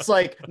Paramount's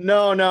like,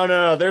 no.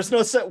 There's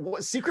no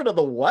Secret of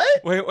the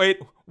what? Wait.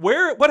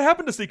 What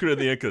happened to Secret of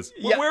the Incas?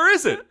 Where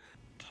is it?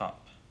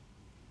 Top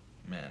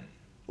man.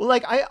 Well,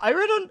 like I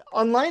read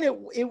online,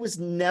 it was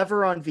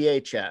never on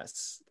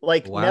VHS.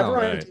 Like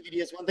never on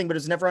DVD is one thing, but it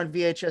was never on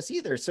VHS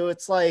either. So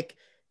it's like,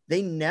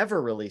 they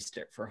never released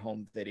it for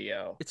home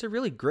video. It's a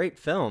really great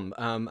film.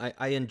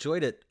 I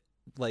enjoyed it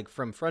like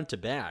from front to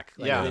back.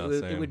 Like,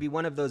 it would be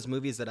one of those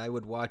movies that I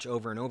would watch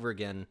over and over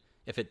again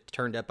if it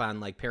turned up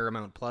on like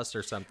Paramount Plus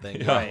or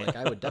something. Yeah. Like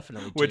I would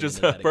definitely. Which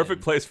is a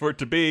perfect place for it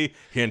to be.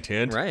 Hint,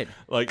 hint. Right.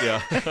 Like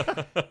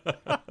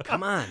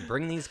Come on,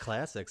 bring these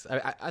classics.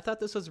 I thought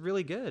this was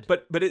really good.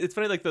 But it's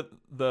funny. Like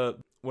the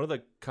one of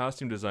the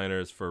costume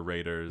designers for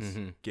Raiders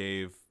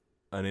gave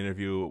an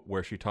interview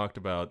where she talked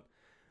about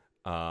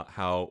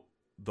how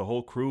the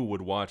whole crew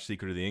would watch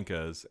Secret of the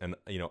Incas, and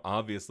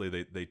obviously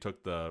they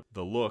took the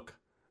look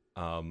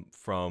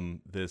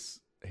from this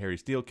Harry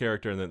Steele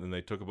character, and then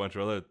they took a bunch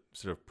of other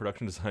sort of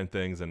production design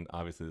things, and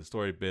obviously the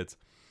story bits.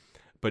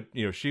 But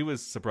she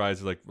was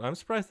surprised, like, I'm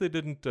surprised they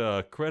didn't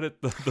credit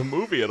the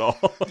movie at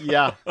all.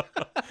 Yeah.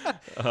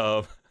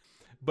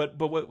 But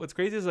what's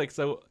crazy is like,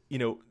 so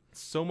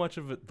so much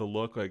of it, the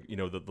look, like the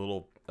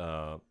little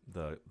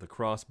the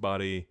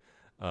crossbody.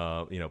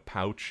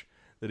 pouch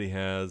that he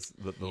has,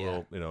 the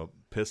little,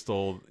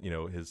 pistol,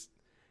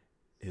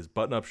 his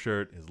button-up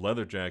shirt, his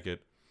leather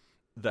jacket,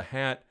 the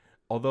hat.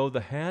 Although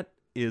the hat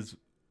is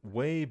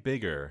way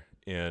bigger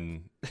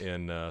in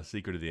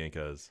Secret of the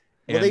Incas.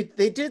 Well,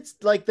 they did,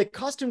 like, the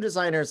costume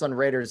designers on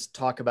Raiders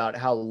talk about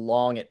how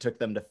long it took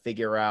them to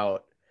figure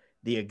out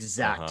the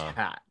exact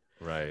hat.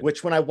 Right.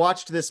 Which, when I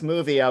watched this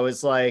movie, I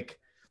was like,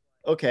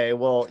 okay,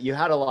 well, you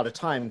had a lot of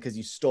time because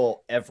you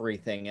stole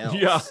everything else.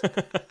 Yeah.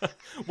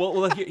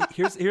 well,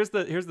 here's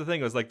the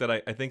thing. It was like that.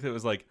 I think it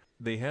was like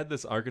they had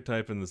this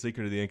archetype in The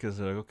Secret of the Incas.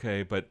 They're like,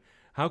 okay, but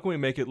how can we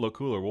make it look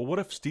cooler? Well, what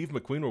if Steve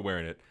McQueen were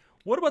wearing it?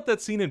 What about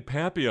that scene in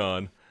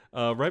Papillon,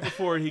 right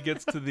before he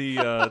gets to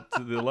the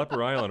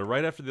Leper Island, or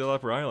right after the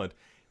Leper Island?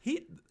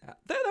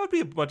 That would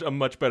be a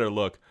much better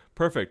look.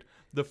 Perfect.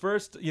 The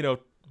first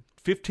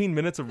 15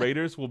 minutes of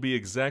Raiders will be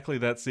exactly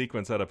that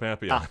sequence out of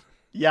Papillon.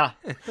 Yeah.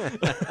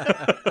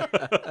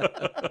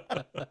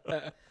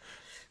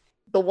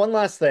 The one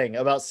last thing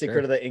about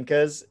Secret of the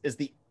Incas is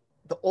the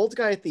old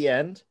guy at the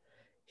end.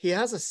 He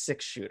has a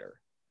 6-shooter,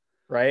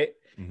 right?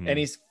 Mm-hmm. And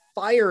he's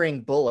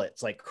firing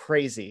bullets like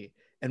crazy.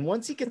 And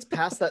once he gets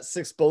past that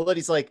 6th bullet,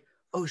 he's like,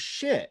 "Oh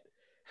shit,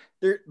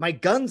 my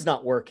gun's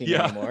not working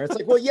anymore." It's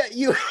like, well, yeah,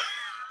 you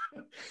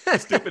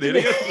stupid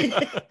idiot.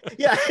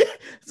 Yeah,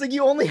 it's like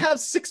you only have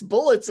 6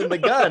 bullets in the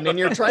gun, and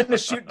you're trying to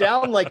shoot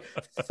down like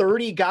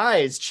 30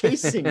 guys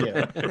chasing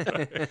you.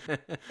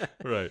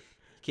 Right.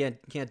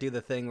 Can't do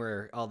the thing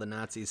where all the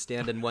Nazis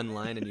stand in one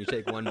line and you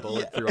take one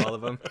bullet through all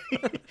of them.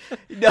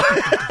 No.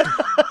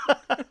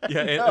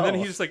 Yeah, and then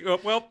he's just like, oh,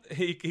 well,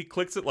 he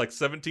clicks it like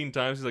 17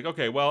 times. He's like,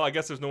 okay, well, I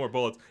guess there's no more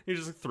bullets. He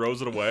just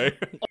throws it away.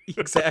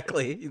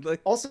 Exactly.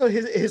 Also,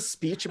 his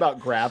speech about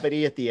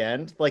gravity at the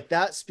end, like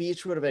that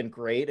speech would have been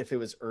great if it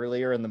was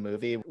earlier in the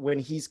movie when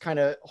he's kind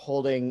of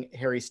holding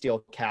Harry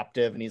Steele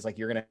captive and he's like,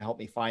 "You're going to help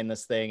me find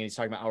this thing." And he's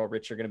talking about how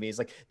rich you're going to be. He's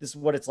like, "This is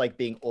what it's like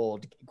being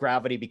old.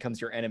 Gravity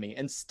becomes your enemy."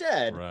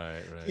 Instead,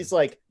 he's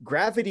like,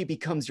 "Gravity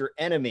becomes your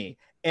enemy."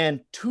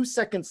 And 2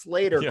 seconds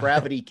later,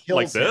 gravity kills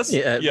like this?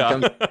 him. Yeah.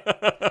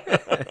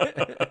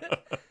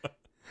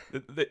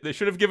 They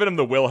should have given him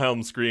the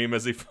Wilhelm scream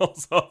as he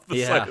falls off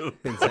the side of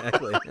the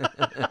exactly.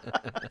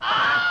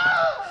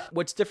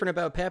 What's different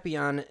about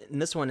Papillon in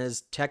this one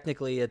is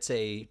technically it's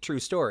a true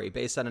story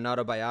based on an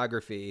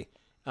autobiography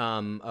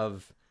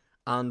of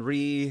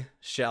Henri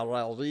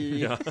Chevalier.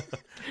 Yeah.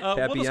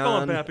 Papillon. We'll just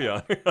call him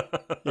Papillon.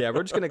 Yeah,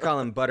 we're just going to call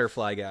him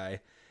Butterfly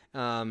Guy.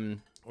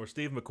 Or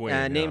Steve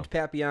McQueen. Named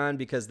Papillon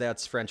because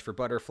that's French for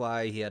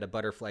butterfly. He had a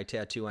butterfly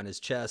tattoo on his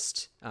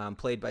chest,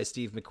 played by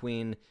Steve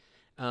McQueen.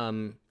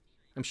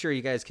 I'm sure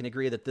you guys can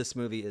agree that this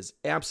movie is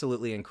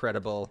absolutely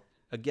incredible.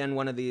 Again,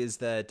 one of these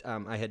that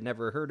I had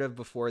never heard of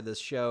before this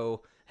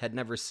show, had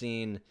never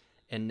seen,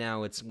 and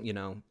now it's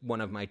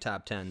one of my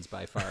top 10s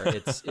by far.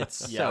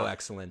 It's so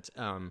excellent.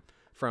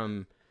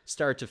 From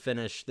start to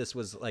finish, this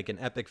was like an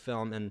epic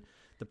film, and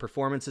the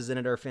performances in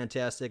it are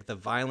fantastic. The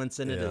violence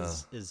in it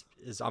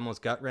is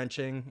almost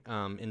gut-wrenching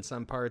in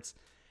some parts,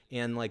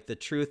 and like the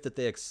truth that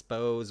they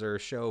expose or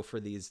show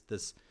for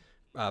this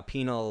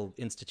penal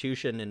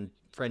institution in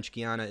French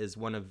Guiana is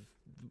one of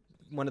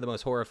the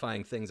most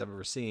horrifying things I've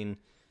ever seen.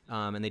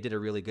 And they did a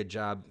really good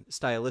job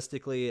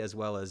stylistically as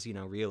well as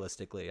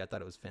realistically. I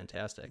thought it was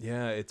fantastic.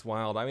 Yeah, it's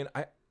wild. I mean,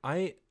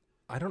 I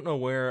don't know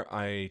where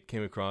I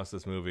came across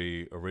this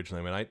movie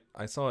originally. I mean,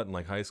 I saw it in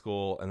like high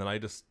school, and then I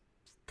just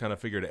kind of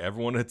figured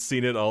everyone had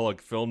seen it. All like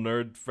film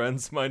nerd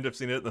friends might have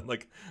seen it. And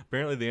like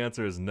apparently the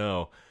answer is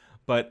no.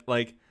 But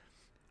like,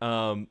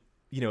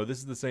 this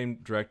is the same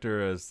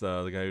director as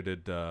the guy who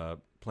did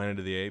Planet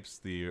of the Apes,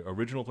 the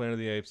original Planet of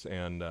the Apes,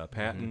 and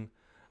Patton.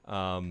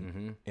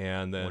 And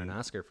then won an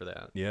Oscar for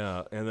that.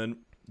 Yeah, and then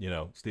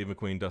Steve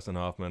McQueen, Dustin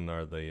Hoffman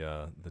are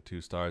the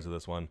two stars of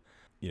this one.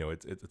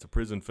 It's a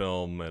prison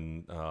film,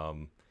 and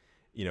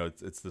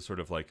it's the sort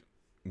of like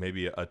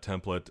maybe a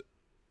template,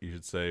 you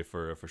should say,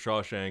 for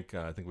Shawshank.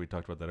 I think we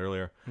talked about that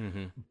earlier.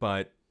 Mm-hmm.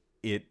 But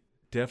it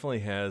definitely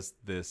has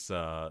this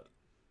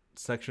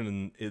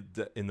section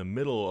in the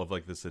middle of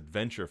like this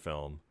adventure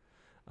film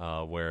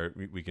where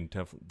we can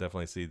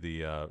definitely see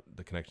the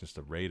connections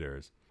to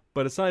Raiders.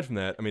 But aside from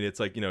that, I mean,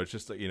 it's like it's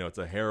just it's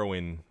a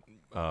harrowing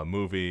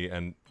movie,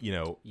 and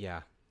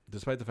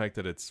despite the fact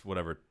that it's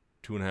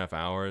 2.5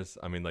 hours,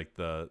 I mean, like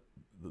the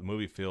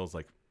movie feels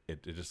like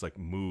it just like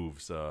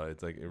moves.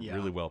 It's like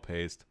really well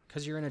paced.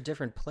 Because you're in a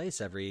different place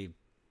every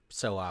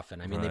so often.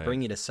 I mean, Right. they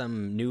bring you to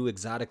some new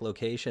exotic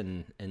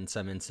location in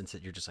some instance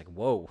that you're just like,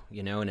 whoa,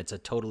 and it's a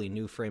totally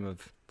new frame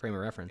of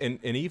reference.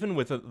 And even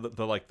with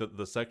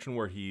the section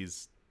where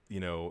he's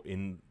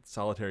in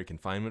solitary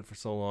confinement for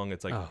so long,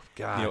 it's like, oh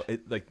god,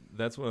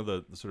 that's one of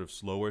the sort of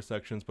slower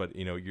sections, but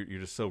you're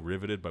just so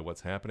riveted by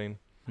what's happening,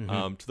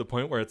 Mm-hmm. to the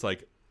point where it's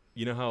like,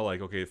 how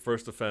like, okay,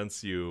 first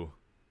offense you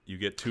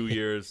get 2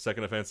 years,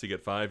 second offense you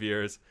get 5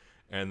 years,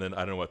 and then I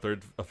don't know what,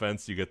 third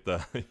offense you get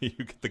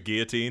the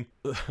guillotine.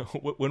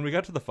 When we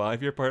got to the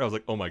 5-year part, I was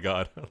like, oh my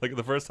god, like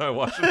the first time I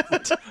watched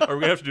it, are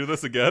we gonna have to do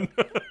this again?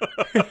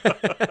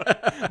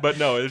 But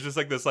no, it's just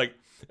like this like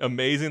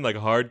amazing like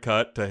hard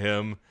cut to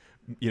him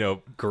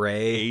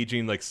gray,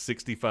 aging like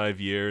 65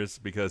 years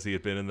because he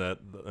had been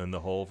in the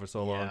hole for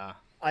so long.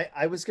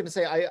 I was going to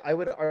say, I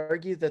would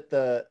argue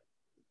that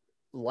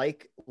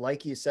like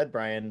you said,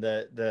 Brian,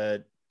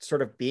 the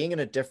sort of being in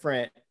a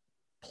different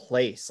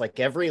place, like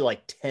every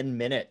 10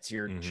 minutes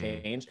you're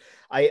changed.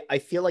 I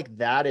feel like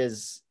that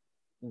is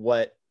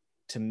what,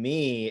 to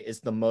me, is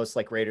the most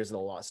like Raiders of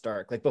the Lost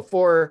Ark. Like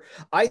before,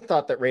 I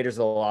thought that Raiders of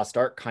the Lost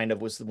Ark kind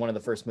of was one of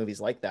the first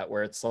movies like that,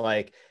 where it's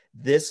like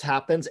this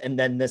happens and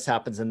then this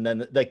happens, and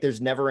then like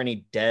there's never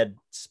any dead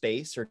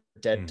space or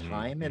dead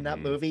time in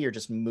that movie. You're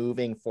just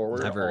moving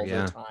forward all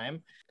the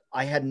time.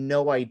 I had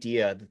no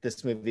idea that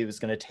this movie was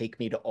going to take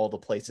me to all the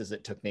places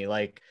it took me,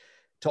 like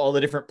to all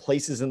the different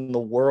places in the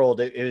world.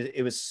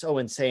 It was so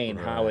insane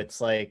how it's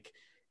like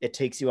it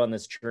takes you on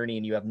this journey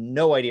and you have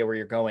no idea where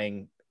you're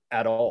going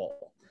at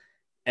all,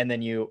 and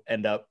then you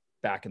end up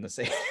back in the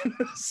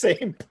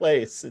same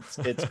place.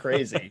 It's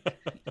crazy.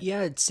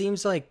 Yeah, it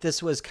seems like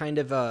this was kind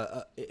of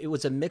it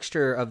was a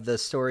mixture of the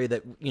story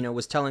that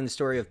was telling the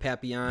story of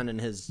Papillon and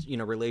his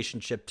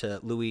relationship to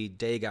Louis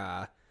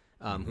Degas,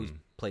 who's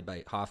played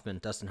by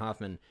Dustin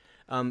Hoffman.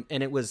 And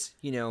it was,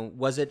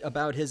 was it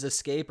about his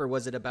escape, or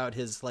was it about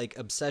his like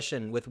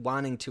obsession with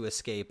wanting to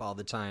escape all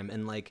the time?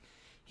 And like,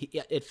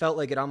 it felt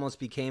like it almost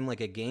became like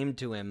a game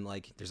to him.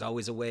 Like there's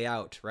always a way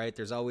out, right?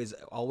 There's always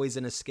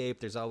an escape.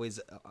 There's always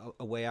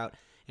a way out.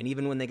 And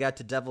even when they got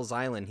to Devil's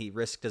Island, he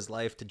risked his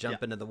life to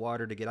jump into the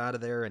water to get out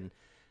of there. And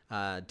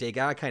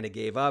Degas kind of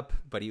gave up,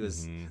 but he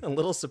was a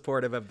little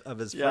supportive of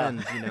his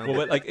friend, Well,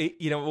 but like,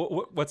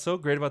 what's so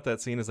great about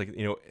that scene is like,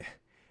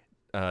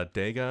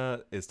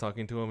 Degas is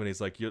talking to him and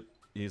he's like,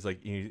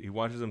 he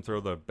watches him throw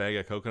the bag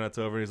of coconuts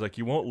over, and he's like,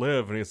 "You won't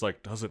live," and he's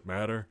like, "Does it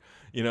matter?"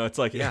 It's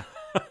like, yeah,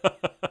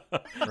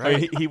 right. I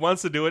mean, he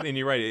wants to do it, and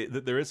you're right.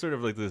 There is sort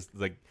of like this,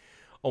 like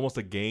almost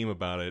a game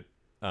about it.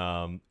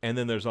 And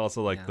then there's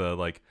also like the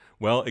like,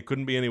 well, it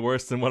couldn't be any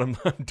worse than what I'm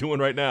doing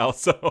right now,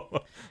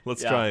 so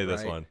let's try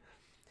this one.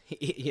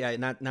 Yeah,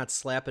 not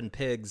slapping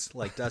pigs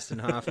like Dustin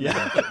Hoffman.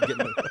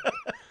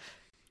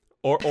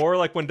 Or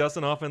like when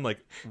Dustin Hoffman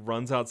like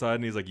runs outside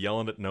and he's like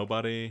yelling at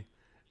nobody.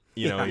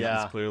 He's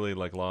clearly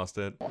like lost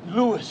it.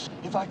 Louis,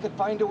 if I could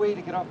find a way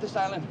to get off this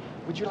island,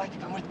 would you like to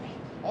come with me?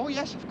 Oh,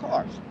 yes, of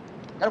course.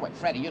 Get away,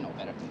 Freddie, you know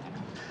better than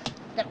that.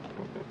 Get away.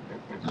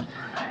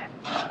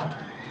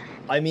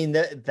 I mean,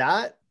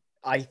 that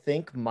I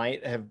think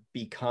might have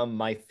become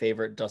my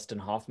favorite Dustin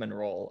Hoffman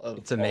role.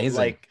 It's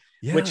amazing.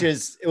 Which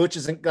is,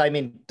 I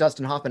mean,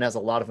 Dustin Hoffman has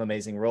a lot of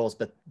amazing roles,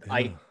 but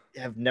I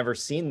have never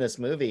seen this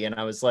movie, and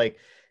I was like,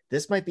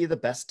 this might be the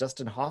best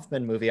Dustin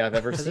Hoffman movie I've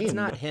ever seen. It's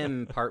not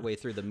him partway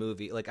through the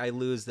movie. Like, I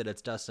lose that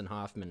it's Dustin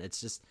Hoffman. It's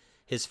just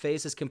his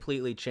face is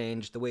completely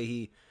changed. The way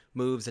he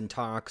moves and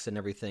talks and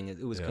everything, it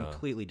was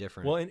completely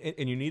different. Well,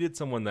 and you needed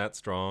someone that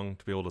strong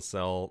to be able to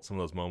sell some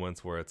of those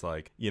moments where it's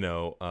like,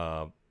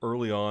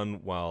 early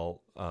on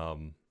while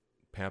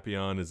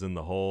Papillon is in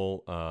the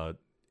hole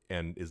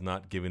and is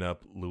not giving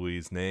up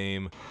Louis'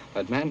 name.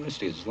 That man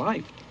risked his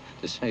life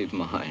to save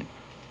mine.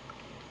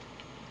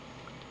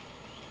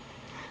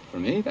 For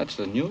me, that's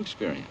a new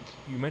experience.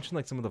 You mentioned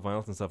like some of the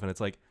violence and stuff, and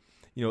it's like,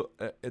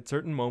 at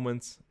certain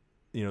moments,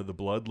 the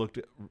blood looked,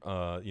 like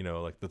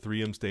the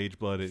 3M stage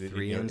blood.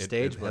 3M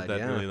stage blood, had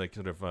that really like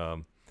sort of,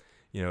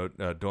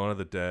 Dawn of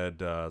the Dead,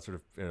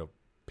 sort of,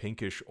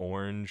 pinkish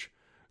orange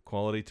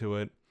quality to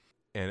it,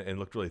 and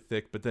looked really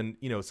thick. But then,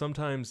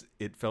 sometimes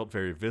it felt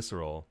very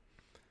visceral,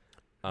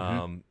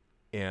 and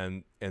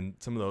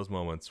some of those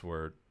moments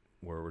were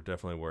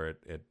definitely where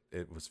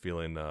it was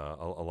feeling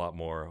a lot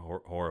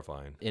more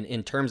horrifying.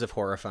 In terms of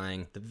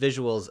horrifying, the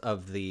visuals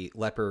of the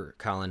leper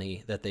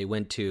colony that they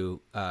went to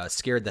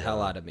scared the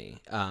hell out of me.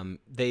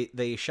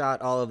 They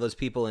shot all of those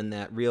people in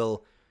that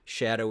real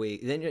shadowy.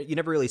 Then you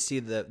never really see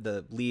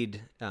the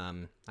lead.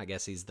 I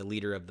guess he's the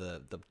leader of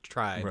the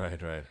tribe.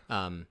 Right.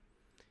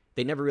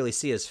 They never really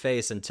see his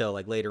face until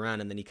like later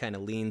on, and then he kind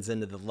of leans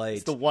into the light.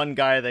 It's the one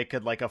guy they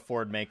could like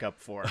afford makeup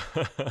for.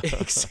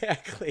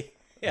 Exactly.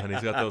 Yeah. And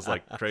he's got those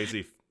like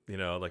crazy,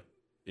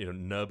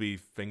 nubby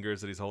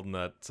fingers that he's holding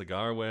that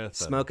cigar with.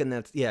 Smoking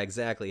that. Yeah,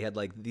 exactly. He had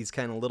like these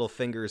kind of little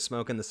fingers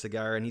smoking the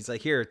cigar, and he's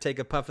like, "Here, take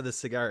a puff of the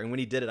cigar." And when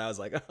he did it, I was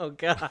like, "Oh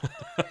God."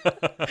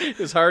 It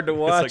was hard to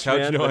watch. It's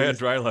like, how'd you know I had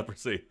dry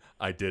leprosy?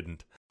 I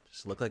didn't.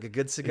 Just looked like a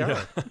good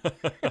cigar.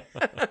 Yeah.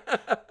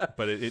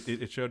 But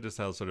it showed just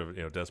how sort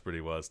of desperate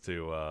he was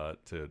to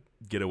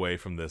get away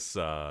from this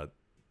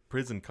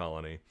prison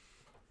colony,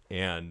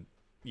 and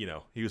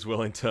he was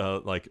willing to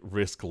like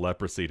risk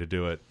leprosy to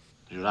do it.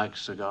 Do you like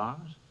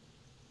cigars?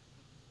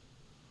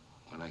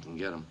 When I can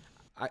get them.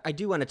 I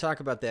do want to talk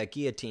about that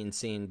guillotine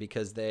scene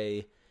because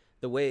the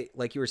way,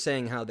 like you were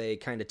saying, how they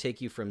kind of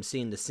take you from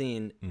scene to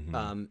scene.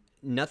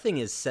 Nothing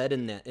is said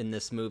in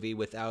this movie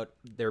without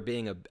there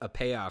being a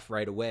payoff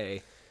right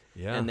away.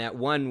 Yeah. And that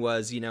one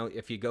was,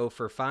 if you go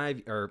for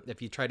 5 or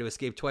if you try to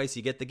escape twice,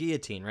 you get the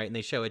guillotine, right? And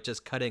they show it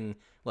just cutting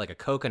like a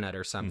coconut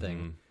or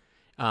something.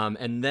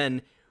 And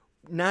then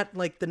not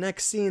like the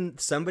next scene,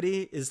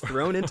 somebody is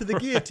thrown into the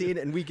guillotine,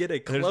 and we get a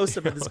close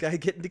up of this guy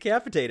getting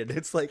decapitated.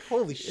 It's like,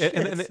 holy shit!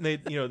 And they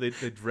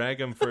they drag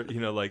him for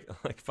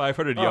like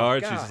 500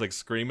 yards. God. She's just like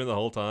screaming the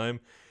whole time,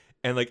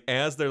 and like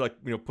as they're like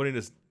putting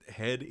his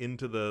head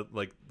into the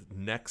like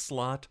neck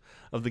slot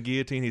of the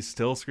guillotine, he's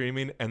still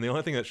screaming, and the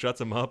only thing that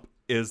shuts him up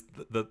is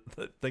the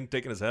thing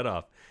taking his head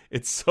off.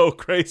 It's so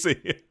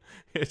crazy.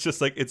 It's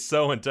just like, it's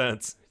so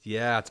intense.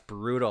 Yeah, it's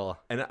brutal.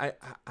 And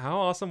how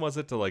awesome was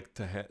it to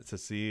to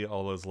see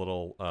all those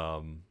little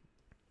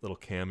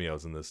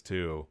cameos in this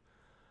too?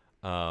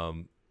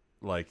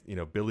 Like,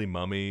 Billy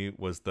Mummy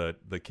was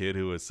the kid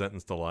who was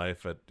sentenced to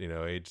life at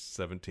age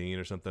 17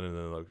 or something, and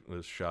then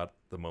was shot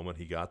the moment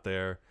he got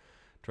there,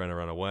 trying to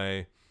run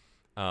away.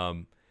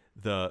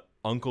 The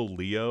Uncle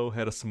Leo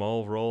had a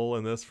small role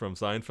in this from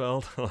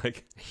Seinfeld.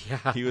 Like,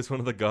 yeah, he was one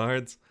of the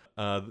guards.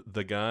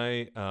 The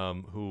guy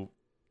who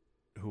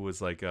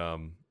was like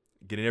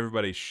getting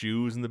everybody's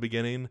shoes in the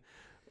beginning,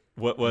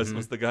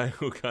 was the guy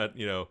who got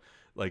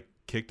like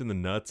kicked in the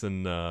nuts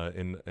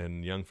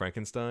in Young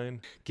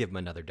Frankenstein. Give him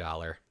another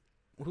 $1.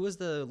 Who was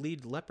the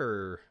lead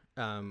leper?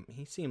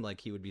 He seemed like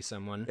he would be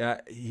someone.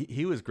 Yeah,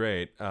 he was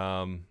great. He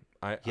was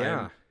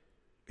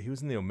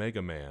in the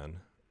Omega Man.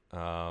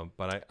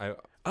 But I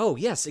oh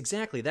yes,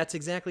 exactly. That's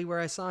exactly where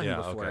I saw him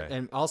before, okay.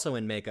 And also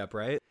in makeup,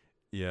 right?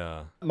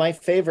 Yeah. My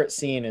favorite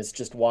scene is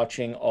just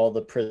watching all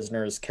the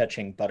prisoners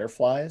catching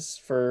butterflies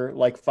for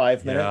like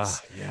 5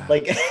 minutes. Yeah.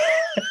 Like,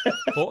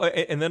 well,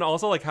 and then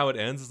also like how it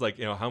ends is like,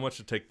 how much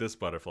to take this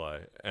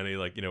butterfly, and he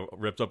like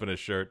ripped open his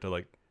shirt to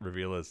like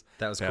reveal his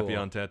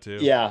Papillon tattoo.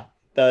 Yeah,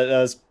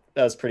 that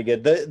was pretty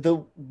good.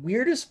 The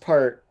weirdest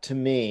part to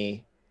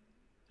me,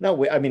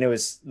 it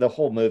was, the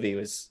whole movie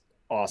was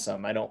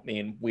awesome. I don't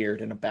mean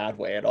weird in a bad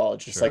way at all.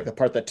 It's just like the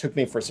part that took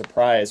me for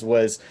surprise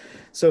was,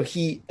 so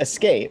he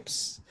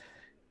escapes.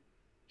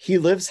 He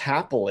lives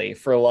happily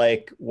for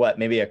like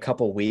maybe a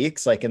couple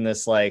weeks, like in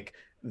this like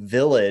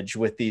village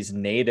with these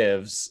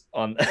natives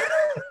on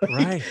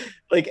right.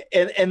 Like,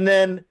 and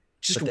then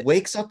just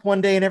wakes up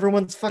one day and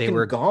everyone's fucking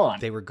gone.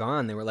 They were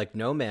gone. They were like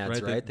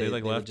nomads, right? They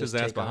like left his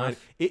ass behind.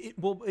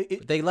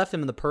 They left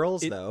him in the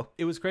pearls though.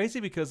 It was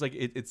crazy because like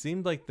it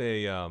seemed like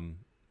they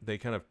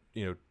kind of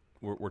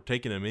were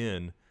taking him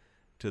in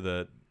to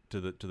the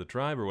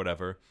tribe or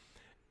whatever.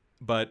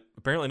 But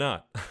apparently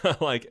not.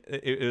 Like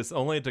it was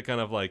only to kind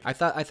of like, I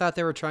thought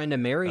they were trying to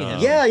marry him.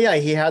 Yeah.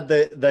 He had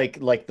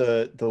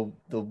the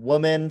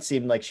woman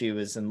seemed like she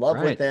was in love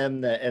with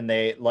him, and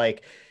they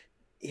like,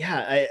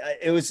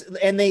 it was,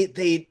 and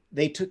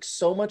they took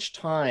so much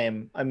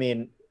time. I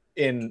mean,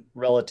 in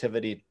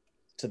relativity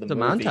to the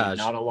movie, montage,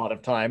 not a lot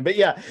of time, but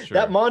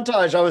that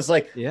montage, I was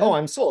like, oh,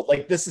 I'm sold.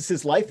 Like, this is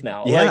his life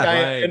now.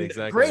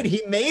 Exactly. Great,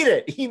 he made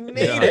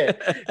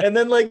it. And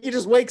then like he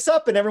just wakes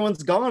up and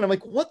everyone's gone. I'm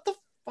like, what the fuck?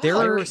 There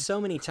were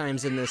so many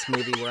times in this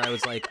movie where I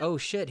was like, oh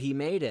shit, he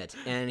made it.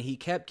 And he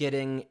kept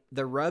getting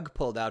the rug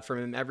pulled out from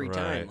him every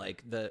time.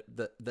 Like the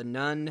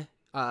nun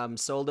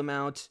sold him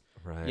out.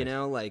 Right.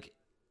 Like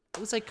it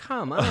was like,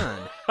 come on.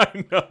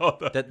 I know.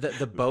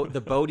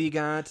 The boat he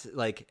got,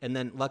 like, and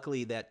then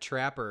luckily that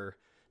trapper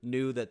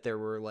knew that there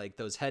were like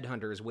those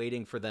headhunters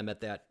waiting for them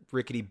at that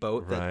rickety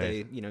boat that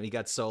they, he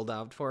got sold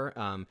out for.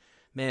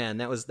 Man,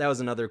 that was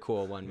another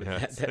cool one with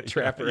that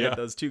trapper had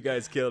those two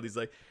guys killed. He's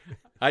like,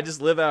 I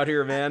just live out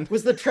here, man.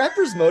 Was the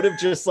trapper's motive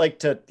just like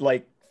to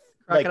like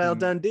Crocodile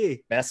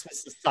Dundee mess with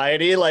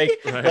society? Like,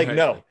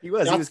 no, he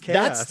was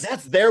chaos.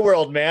 That's their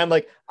world, man.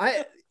 Like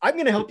I'm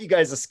gonna help you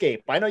guys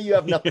escape. I know you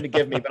have nothing to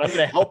give me, but I'm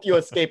gonna help you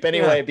escape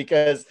anyway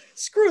because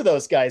screw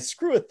those guys,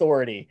 screw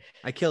authority.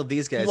 I killed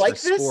these guys for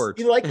sport.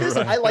 You like this?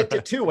 I liked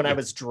it too when I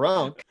was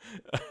drunk.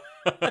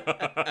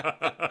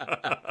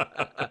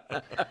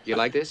 You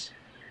like this?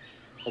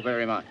 Oh,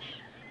 very much.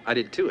 I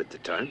did too at the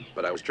time,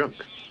 but I was drunk.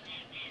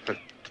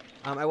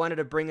 I wanted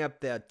to bring up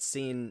that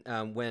scene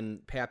when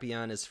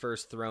Papillon is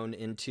first thrown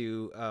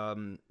into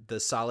the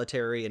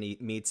solitary, and he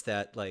meets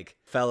that like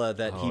fella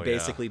that he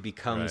basically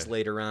becomes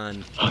later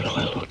on. How do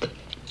I look?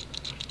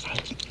 I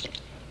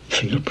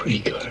feel pretty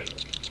good,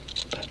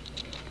 but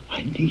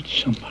I need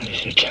somebody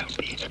to tell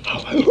me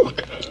how I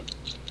look.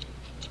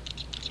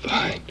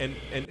 Fine.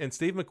 And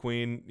Steve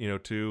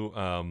McQueen, too.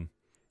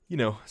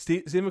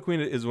 Steve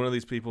McQueen is one of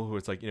these people who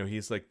it's like,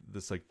 he's like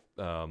this like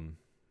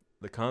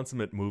the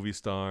consummate movie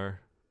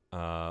star.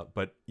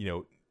 But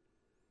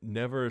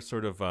never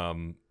sort of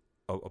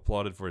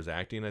applauded for his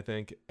acting, I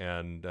think,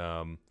 and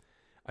I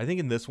think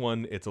in this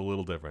one it's a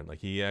little different.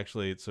 Like he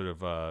actually sort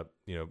of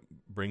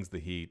brings the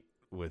heat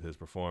with his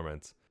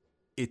performance.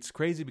 It's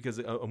crazy because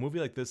a movie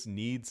like this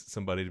needs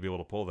somebody to be able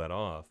to pull that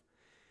off.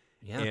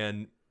 Yeah,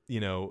 and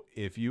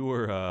if you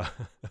were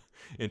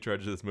in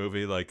charge of this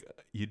movie, like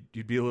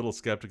you'd be a little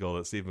skeptical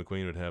that Steve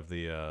McQueen would have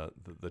the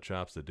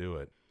chops to do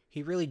it.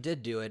 He really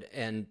did do it,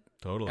 and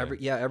totally.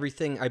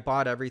 Everything. I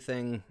bought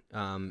everything,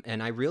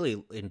 and I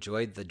really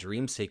enjoyed the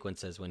dream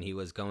sequences when he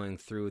was going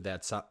through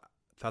that.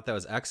 Thought that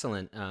was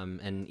excellent,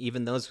 and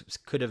even those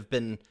could have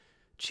been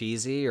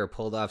cheesy or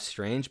pulled off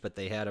strange, but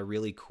they had a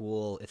really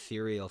cool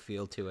ethereal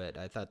feel to it.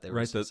 I thought they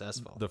were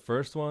successful. The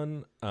first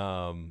one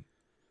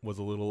was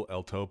a little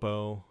El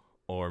Topo,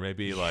 or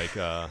maybe like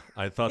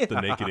I thought the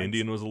Naked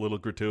Indian was a little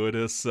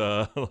gratuitous,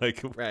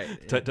 like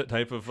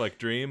type of like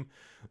dream.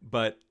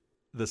 But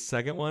the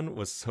second one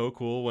was so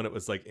cool when it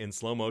was like in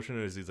slow motion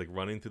as he's like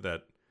running through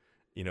that,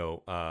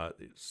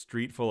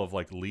 street full of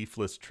like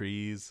leafless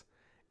trees,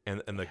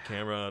 and the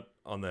camera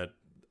on that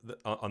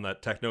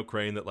techno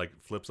crane that like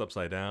flips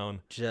upside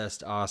down.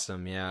 Just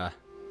awesome, yeah.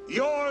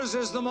 Yours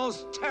is the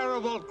most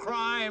terrible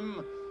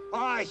crime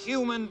a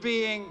human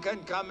being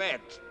can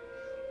commit.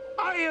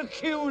 I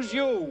accuse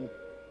you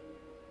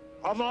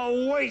of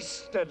a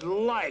wasted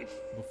life.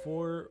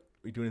 Before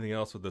we do anything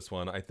else with this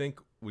one, I think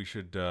we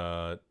should,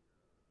 go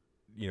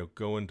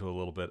into a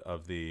little bit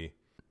of the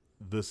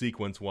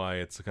sequence why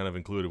it's kind of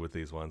included with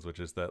these ones,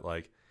 which is that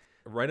like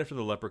right after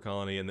the leper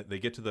colony and they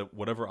get to the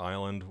whatever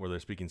island where they're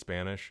speaking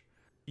Spanish,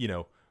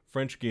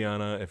 French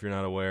Guiana, if you're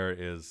not aware,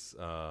 is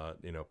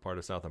part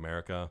of South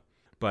America.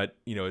 But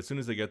as soon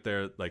as they get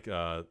there, like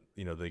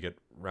they get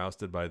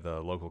rousted by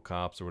the local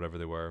cops or whatever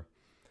they were,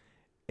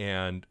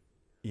 and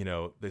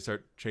they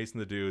start chasing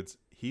the dudes.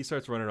 He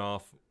starts running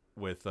off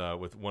with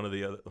one of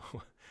the other.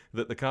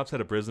 The cops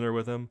had a prisoner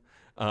with him,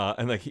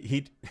 and like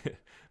he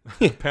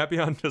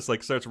Papillon just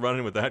like starts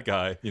running with that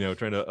guy,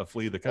 trying to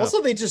flee the cops.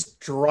 Also, they just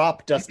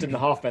drop Dustin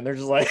Hoffman. They're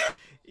just like,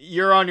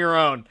 "You're on your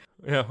own."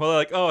 Yeah, well,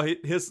 like, oh,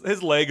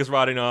 his leg is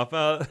rotting off.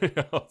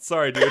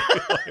 Sorry, dude.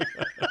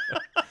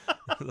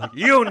 Like,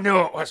 you knew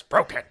it was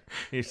broken.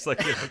 He's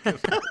like,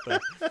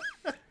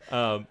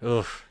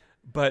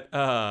 but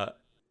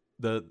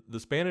the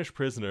Spanish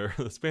prisoner,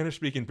 the Spanish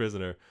speaking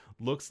prisoner,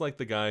 looks like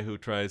the guy who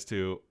tries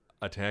to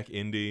attack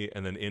Indy,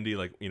 and then Indy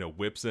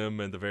whips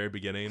him at the very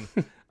beginning.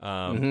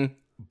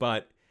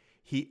 But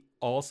he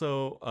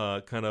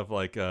also kind of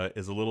like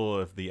is a little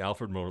of the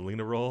Alfred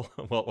Molina role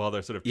while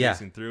they're sort of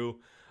chasing through.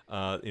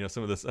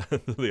 Some of this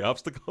the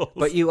obstacles.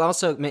 But you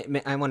also,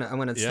 I want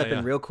to step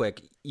in real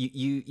quick.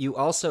 You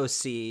also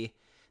see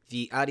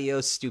the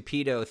Adios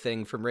Stupido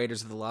thing from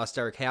Raiders of the Lost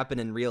Ark happen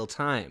in real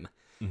time.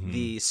 Mm-hmm.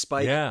 The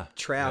spike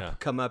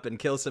trap come up and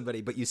kill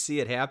somebody, but you see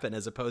it happen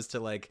as opposed to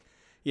like,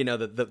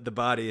 the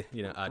body,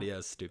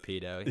 Adios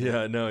Stupido.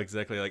 Yeah, no,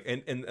 exactly. Like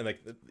and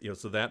like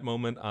so that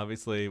moment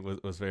obviously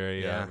was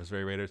very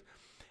Raiders,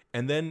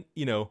 and then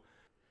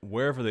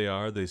wherever they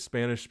are, the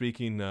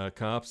Spanish-speaking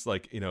cops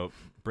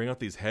bring out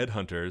these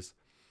headhunters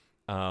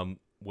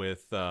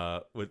with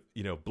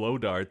blow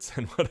darts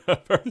and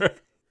whatever.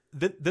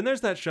 Then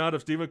there's that shot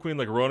of Steve McQueen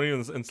like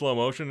running in slow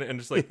motion and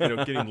just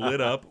getting lit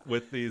up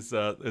with these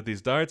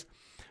darts,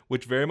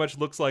 which very much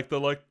looks like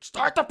the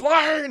start the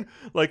plane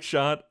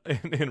shot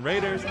in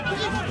Raiders.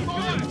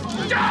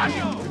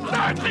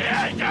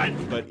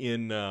 But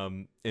in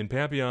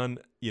Papillon,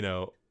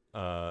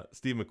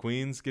 Steve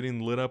McQueen's getting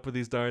lit up with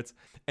these darts,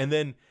 and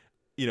then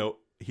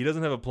he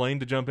doesn't have a plane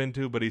to jump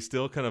into, but he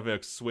still kind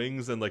of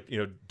swings and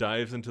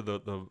dives into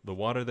the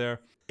water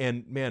there.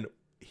 And man,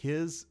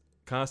 his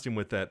costume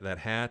with that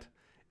hat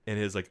and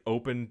his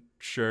open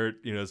shirt,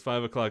 his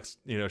 5 o'clock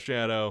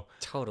shadow,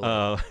 totally,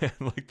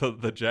 and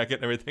the jacket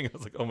and everything. I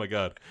was like, oh my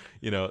god,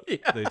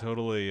 they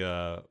totally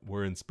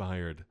were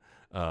inspired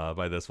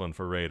by this one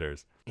for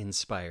Raiders.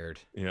 Inspired.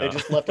 They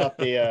just left off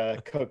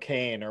the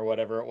cocaine or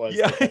whatever it was.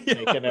 Yeah,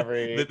 taken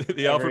every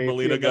the Alfred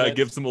Molina guy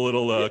gives him a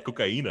little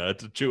cocaina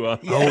to chew on.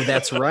 Oh,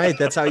 that's right.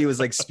 That's how he was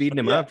speeding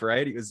him up,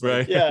 right? He was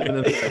right.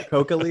 A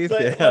coca leaf.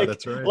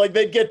 That's right. Like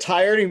they'd get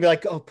tired and be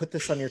like, "Oh, put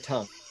this on your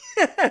tongue."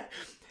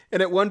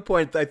 And at one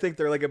point, I think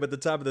they're up at the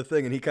top of the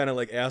thing, and he kind of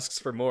asks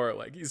for more.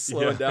 He's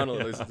slowing down a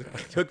little. He's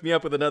like, "Hook me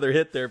up with another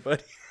hit there,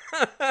 buddy."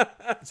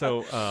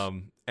 So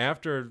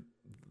after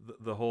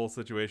the whole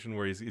situation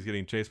where he's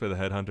getting chased by the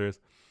headhunters,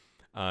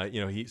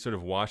 he sort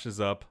of washes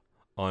up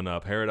on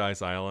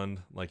Paradise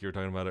Island, like you were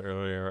talking about it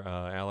earlier,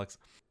 Alex.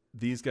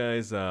 These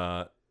guys,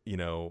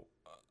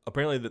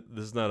 apparently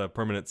this is not a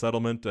permanent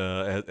settlement.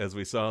 As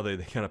we saw, they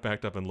kind of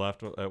packed up and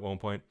left at one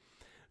point,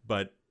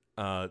 but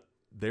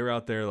they were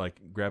out there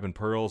grabbing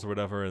pearls or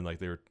whatever, and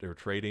they were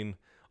trading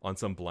on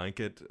some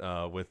blanket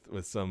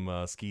with some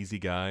skeezy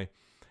guy,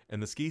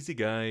 and the skeezy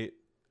guy,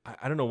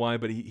 I don't know why,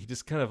 but he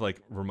just kind of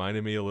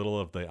reminded me a little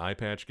of the eye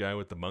patch guy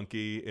with the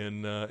monkey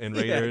in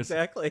Raiders. Yeah,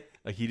 exactly.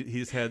 He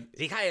just had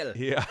Mikhail.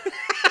 Yeah.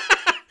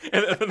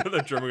 And then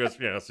the drummer goes,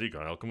 "Yeah, see,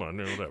 Kyle, come on,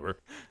 whatever."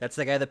 That's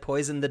the guy that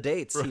poisoned the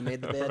dates. He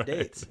made the bad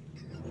dates.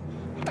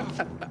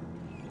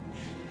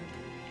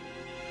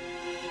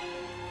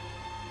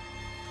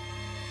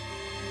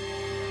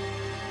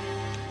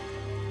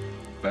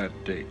 Bad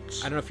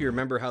dates. I don't know if you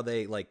remember how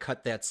they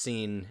cut that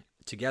scene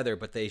together,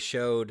 but they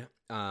showed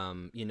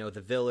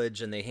the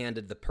village, and they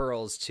handed the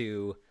pearls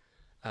to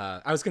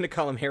I was going to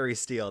call him Harry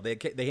Steele.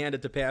 They hand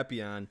it to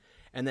Papillon,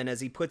 and then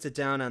as he puts it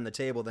down on the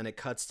table, then it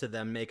cuts to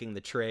them making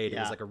the trade.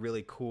 Yeah. It was a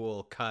really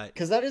cool cut.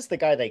 Because that is the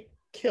guy they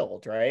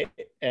killed, right?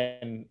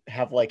 And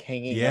have like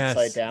hanging Yes,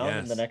 upside down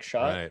in the yes. next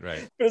shot.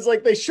 Right. But it's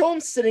like they show him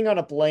sitting on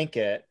a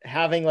blanket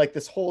having like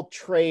this whole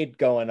trade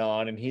going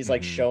on, and he's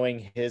like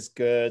showing his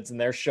goods and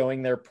they're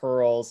showing their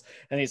pearls,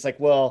 and he's like,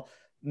 well,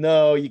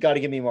 no, you got to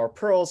give me more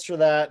pearls for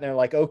that. And they're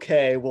like,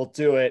 okay, we'll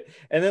do it.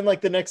 And then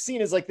like the next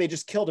scene is like they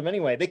just killed him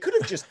anyway. They could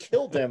have just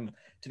killed him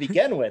to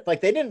begin with.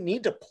 Like they didn't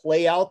need to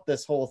play out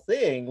this whole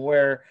thing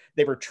where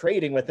they were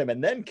trading with him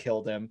and then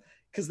killed him,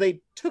 because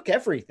they took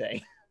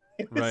everything.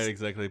 Right,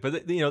 exactly.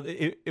 But you know,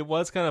 it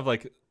was kind of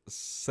like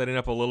setting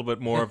up a little bit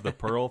more of the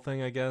pearl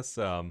thing, I guess.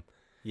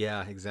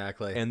 Yeah,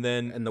 exactly. And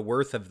the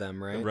worth of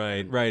them, right?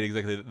 Right,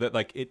 exactly. That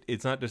like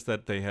it's not just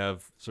that they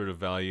have sort of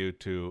value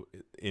to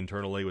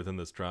internally within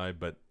this tribe,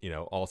 but you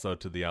know, also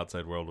to the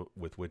outside world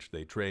with which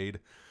they trade.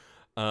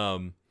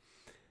 But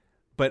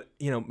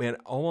you know, man,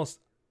 almost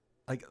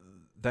like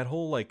that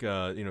whole like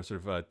you know,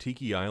 sort of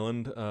Tiki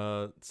Island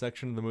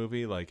section of the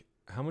movie, like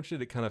how much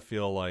did it kind of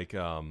feel like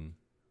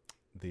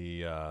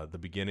the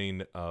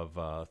beginning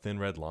of Thin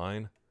Red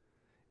Line?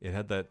 It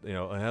had that, you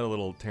know, it had a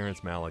little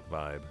Terrence Malick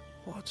vibe.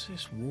 What's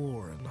this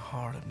war in the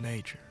heart of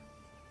nature?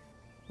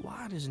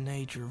 Why does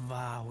nature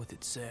vie with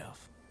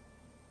itself?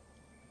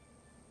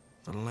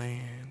 The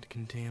land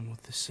contend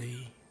with the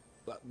sea.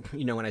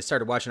 You know, when I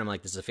started watching, I'm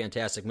like, this is a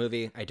fantastic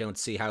movie. I don't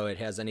see how it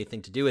has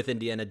anything to do with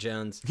Indiana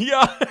Jones.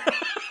 Yeah.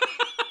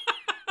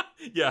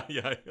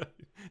 yeah.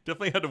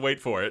 Definitely had to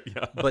wait for it.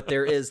 Yeah. But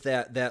there is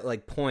that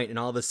like point, and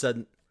all of a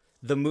sudden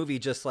the movie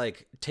just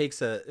like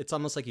it's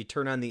almost like you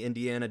turn on the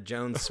Indiana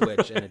Jones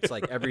switch and it's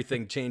like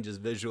everything changes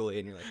visually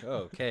and you're like,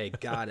 oh, okay,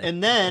 got it.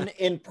 And then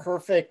in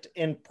perfect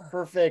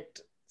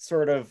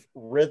sort of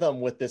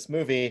rhythm with this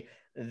movie,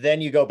 then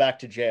you go back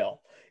to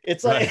jail.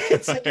 It's like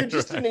it's like you're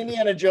just in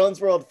Indiana Jones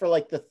world for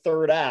like the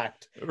third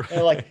act.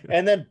 And like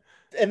and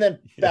then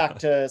back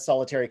to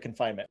solitary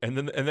confinement. And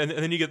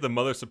then you get the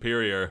Mother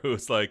Superior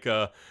who's like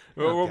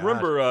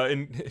remember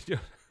in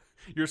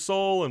your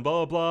soul and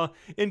blah blah blah.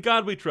 In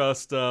God we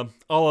trust. All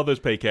others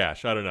pay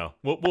cash. I don't know.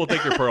 We'll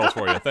take your pearls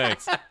for you.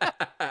 Thanks.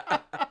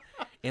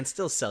 And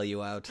still sell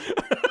you out.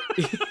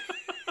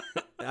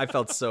 I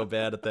felt so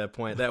bad at that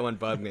point. That one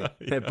bugged me.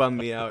 It bummed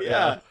me out.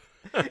 Yeah.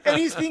 And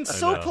he's being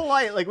so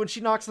polite. Like when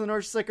she knocks on the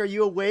door, she's like, "Are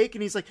you awake?"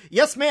 And he's like,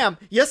 "Yes, ma'am.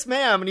 Yes,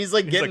 ma'am." And he's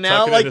like getting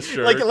out, like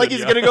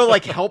he's gonna go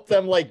like help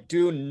them like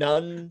do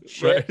nun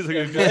shit. Right. He's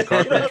like doing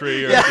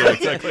carpentry.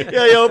 Exactly.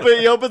 Yeah.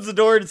 He opens the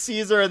door and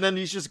sees her, and then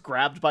he's just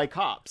grabbed by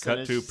cops.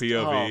 Cut to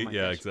POV. Oh,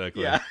 yeah,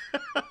 exactly. Yeah.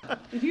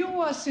 If you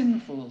are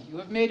sinful, you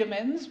have made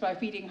amends by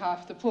feeding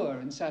half the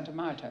poor in Santa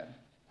Marta.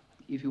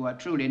 If you are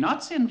truly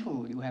not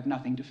sinful, you have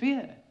nothing to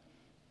fear.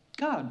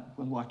 God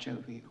will watch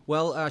over you.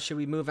 Well, should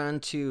we move on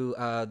to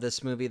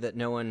this movie that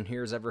no one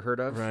here has ever heard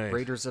of? Right.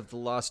 Raiders of the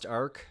Lost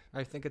Ark,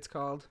 I think it's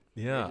called.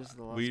 Yeah,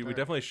 we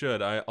definitely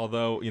should.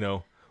 Although, you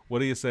know, what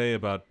do you say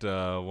about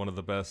one of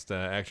the best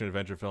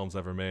action-adventure films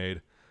ever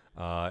made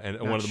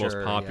and one of the most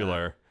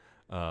popular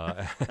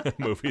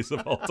movies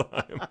of all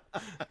time?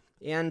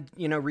 And,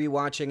 you know,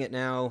 rewatching it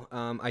now,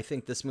 I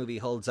think this movie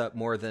holds up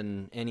more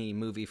than any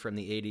movie from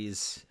the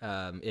 80s.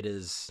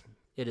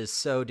 It is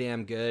so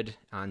damn good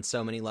on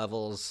so many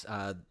levels.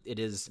 It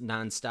is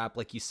nonstop,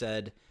 like you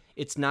said.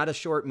 It's not a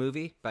short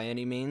movie by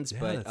any means,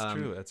 but that's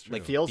true.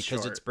 like feels because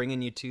short. it's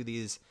bringing you to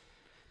these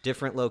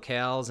different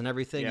locales and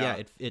everything.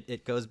 Yeah,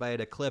 it goes by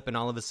at a clip, and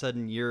all of a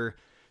sudden you're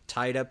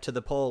tied up to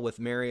the pole with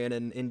Marion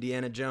and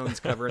Indiana Jones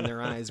covering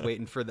their eyes,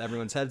 waiting for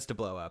everyone's heads to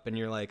blow up, and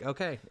you're like,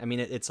 okay. I mean,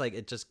 it's like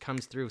it just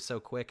comes through so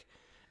quick.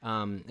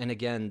 And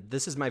again,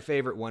 this is my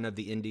favorite one of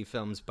the indie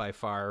films by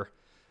far.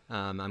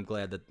 I'm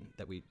glad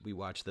that we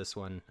watched this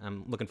one.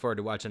 I'm looking forward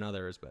to watching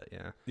others, but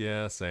yeah.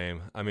 Yeah,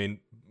 same. I mean,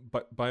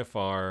 by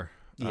far,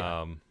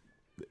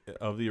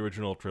 of the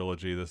original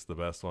trilogy, this is the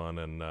best one,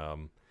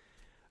 and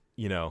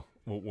you know,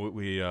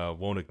 we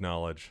won't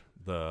acknowledge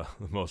the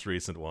most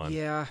recent one.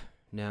 Yeah,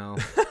 no.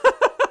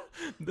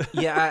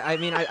 Yeah, I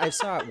mean, I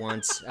saw it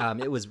once.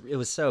 It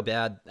was so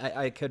bad,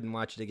 I couldn't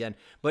watch it again.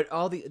 But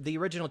all the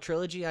original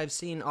trilogy, I've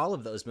seen all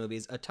of those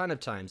movies a ton of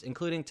times,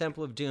 including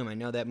Temple of Doom. I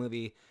know that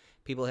movie.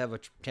 People have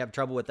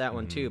trouble with that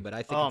one too, but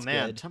I think it's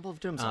good. Temple of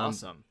Doom's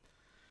awesome.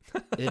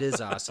 It is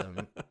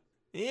awesome.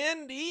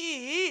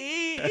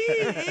 Indeed.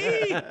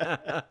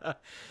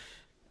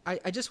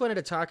 I just wanted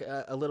to talk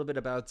a little bit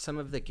about some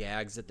of the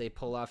gags that they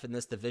pull off in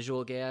this, the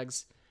visual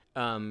gags.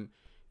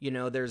 You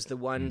know, there's the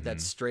one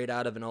that's straight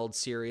out of an old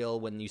serial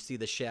when you see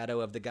the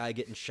shadow of the guy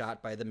getting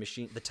shot by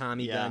the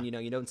Tommy gun. You know,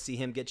 you don't see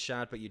him get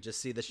shot, but you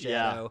just see the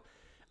shadow.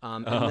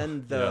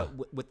 And then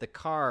with the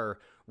car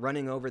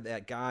running over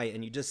that guy,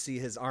 and you just see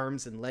his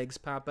arms and legs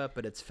pop up,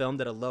 but it's filmed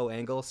at a low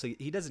angle, so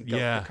he doesn't go.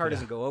 The car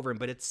doesn't go over him,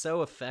 but it's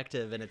so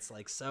effective, and it's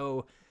like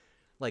so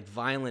like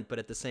violent, but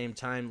at the same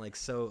time like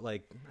so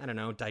like I don't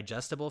know,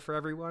 digestible for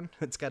everyone.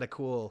 It's got a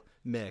cool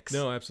mix.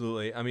 No,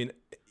 absolutely. I mean,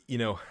 you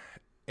know,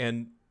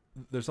 and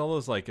there's all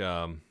those like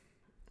the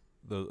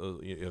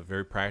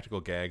very practical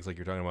gags like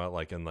you're talking about,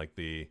 like in like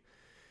the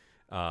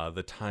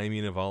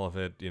timing of all of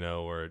it, you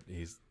know, where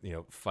he's, you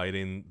know,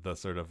 fighting the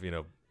sort of, you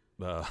know,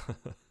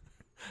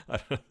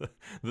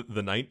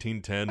 the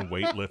 1910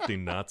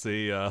 weightlifting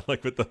Nazi,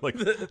 like with the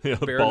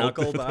bare bulk,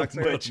 knuckle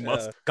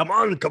boxer. Come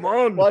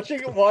on!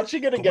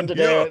 Watching it again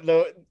today,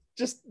 though,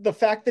 just the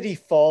fact that he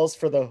falls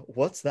for the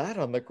what's that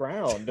on the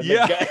ground? And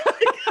Yeah. the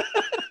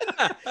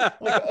guy,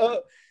 like,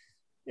 oh,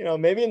 you know,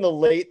 maybe in the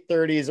late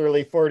 30s,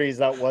 early 40s,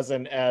 that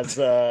wasn't as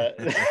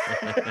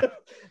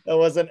that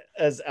wasn't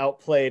as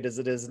outplayed as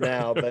it is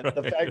now. But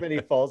the fact that he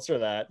falls for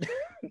that.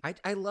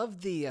 I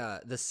love the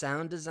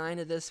sound design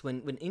of this.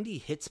 When Indy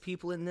hits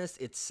people in this,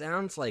 it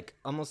sounds like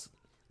almost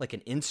like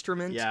an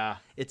instrument. Yeah.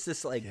 It's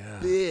this like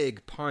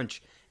big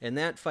punch. And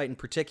that fight in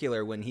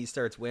particular, when he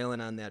starts wailing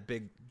on that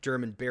big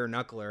German bare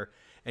knuckler,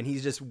 and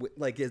he's just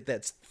like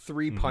that's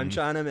 3 punch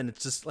on him, and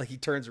it's just like he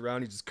turns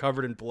around, he's just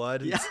covered in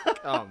blood. Yeah. Like,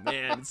 oh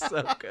man, it's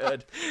so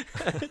good.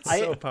 It's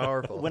so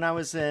powerful. When I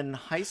was in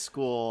high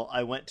school,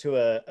 I went to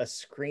a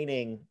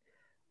screening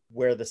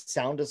where the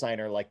sound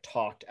designer like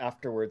talked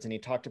afterwards, and he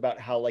talked about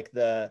how like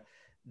the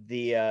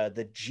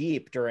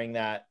Jeep during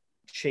that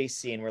chase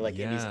scene where like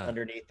Indy's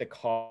underneath the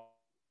car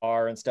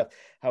and stuff,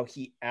 how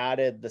he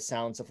added the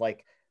sounds of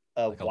like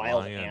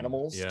wild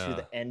animals to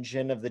the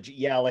engine of the Jeep.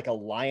 Yeah, like a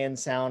lion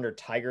sound or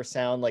tiger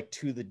sound like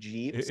to the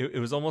Jeep. It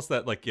was almost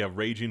that like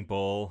raging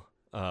bull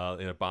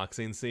in a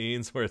boxing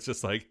scenes where it's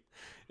just like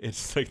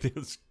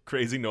these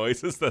crazy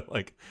noises that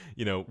like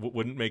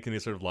wouldn't make any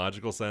sort of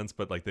logical sense,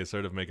 but like they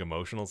sort of make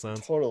emotional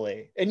sense.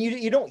 Totally. And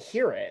you don't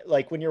hear it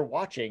like when you're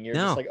watching. You're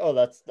just like, oh,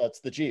 that's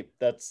the Jeep.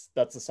 That's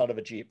the sound of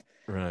a Jeep.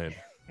 Right.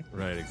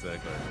 Right.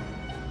 Exactly.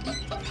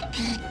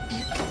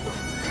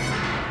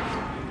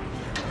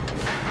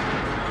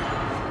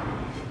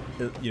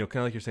 Kind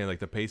of like you're saying, like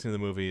the pacing of the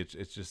movie,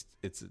 it's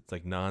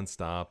like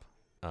nonstop,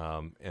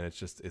 and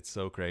it's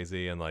so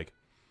crazy, and like,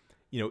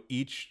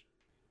 each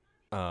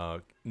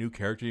new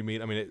character you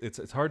meet. I mean,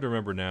 it's hard to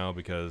remember now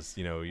because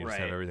you just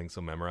have everything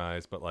so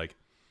memorized, but like,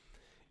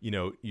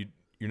 you're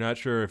not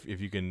sure if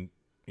you can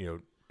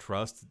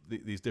trust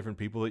these different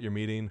people that you're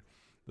meeting.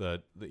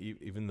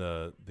 Even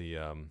the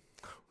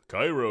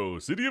Cairo,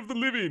 City of the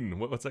Living.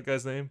 What's that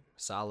guy's name?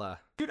 Sallah.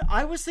 Dude,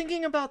 I was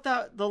thinking about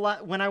that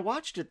when I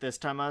watched it this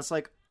time. I was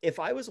like, if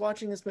I was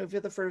watching this movie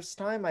the first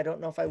time, I don't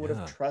know if I would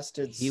have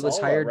trusted He was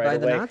Sallah hired right by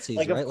away. the Nazis,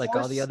 right? Like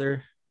all the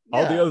other...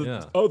 All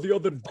the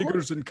other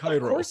diggers in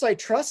Cairo. Of course I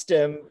trust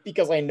him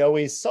because I know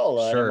he's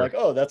Sallah. Sure. And I'm like,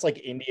 oh, that's like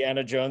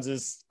Indiana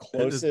Jones's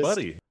closest his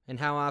buddy. And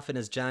how often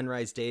is John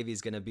Rhys Davies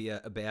going to be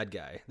a bad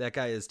guy? That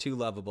guy is too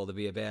lovable to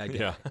be a bad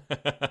guy.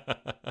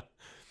 Yeah.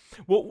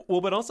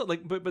 Well, but also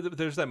like, but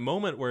there's that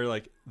moment where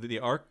like the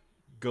arc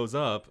goes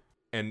up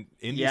and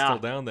Indy's still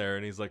down there,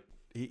 and he's like,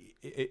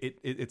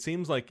 it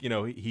seems like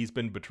he's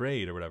been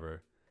betrayed or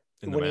whatever.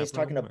 When he's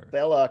talking to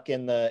Belloc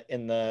in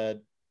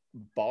the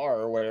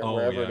bar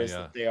wherever it is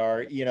that they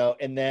are,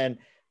 and then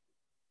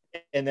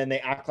they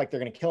act like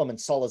they're going to kill him,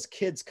 and Salah's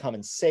kids come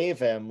and save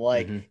him.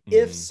 Like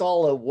if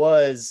Sallah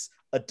was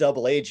a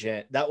double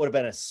agent, that would have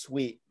been a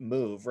sweet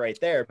move right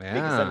there,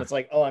 because then it's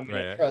like, oh, I'm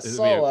going to trust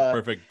Sallah.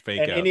 Perfect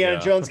fake and out,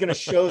 Indiana Jones going to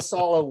show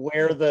Sallah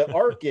where the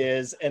Ark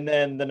is, and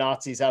then the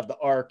Nazis have the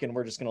Ark, and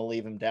we're just going to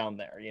leave him down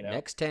there.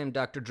 Next time,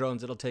 Dr.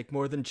 Jones, it'll take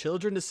more than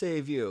children to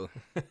save you.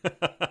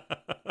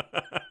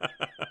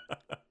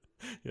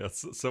 Yeah,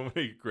 so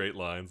many great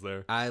lines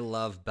there. I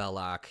love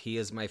Belloc. He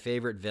is my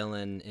favorite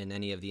villain in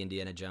any of the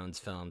Indiana Jones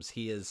films.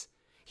 He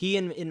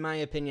in my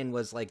opinion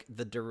was like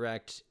the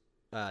direct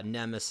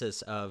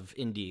nemesis of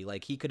Indy.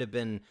 Like he could have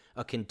been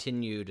a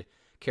continued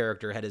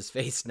character had his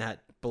face not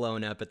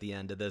blown up at the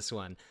end of this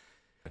one.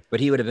 But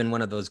he would have been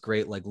one of those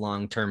great like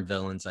long-term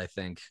villains, I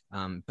think,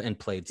 and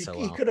played so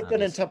well. He could have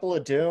been in Temple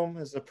of Doom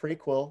as a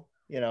prequel,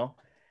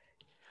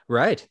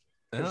 Right.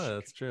 Yeah,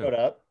 that's true. Showed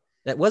up.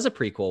 That was a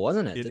prequel,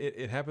 wasn't it?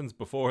 It happens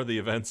before the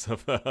events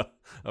of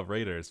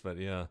Raiders, but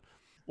yeah.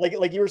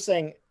 Like you were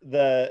saying,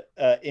 the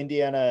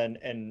Indiana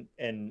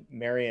and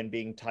Marion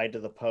being tied to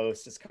the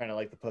post is kind of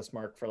like the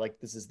postmark for like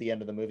this is the end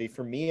of the movie.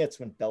 For me, it's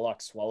when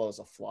Belloc swallows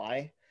a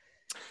fly.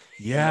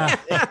 Yeah,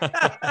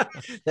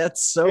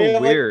 that's so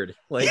weird.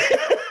 Like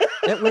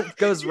it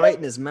goes right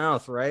in his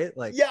mouth, right?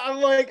 Like I'm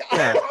like,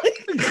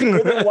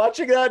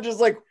 watching that, just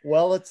like,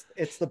 well,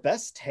 it's the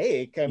best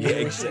take. I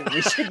mean,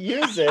 we should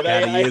use it.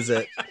 Gotta use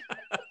it.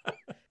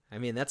 I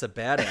mean, that's a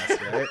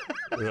badass, right?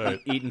 Right.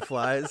 Eating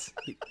flies,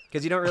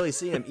 because you don't really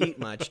see him eat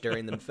much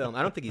during the film.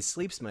 I don't think he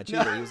sleeps much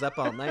either. He was up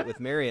all night with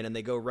Marion, and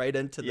they go right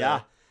into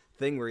the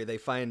thing where they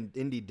find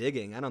Indy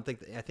digging. I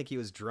think he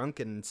was drunk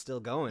and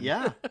still going.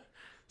 Yeah,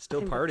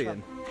 still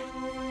partying.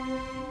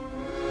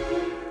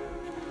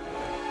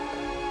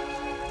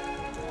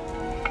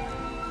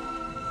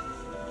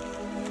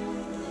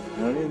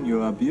 Marion,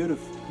 you are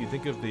beautiful. You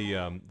think of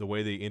the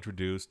way they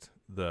introduced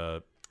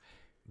the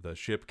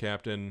ship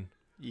captain.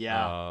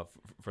 Yeah.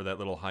 For that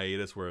little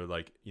hiatus where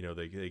like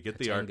they get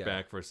the Ark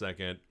back for a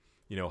second,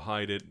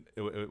 hide it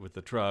with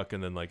the truck,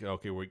 and then like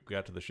okay, we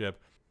got to the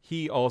ship.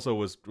 He also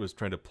was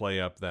trying to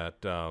play up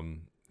that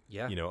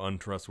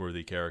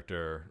untrustworthy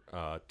character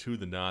to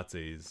the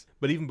Nazis.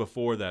 But even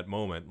before that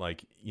moment,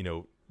 like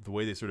the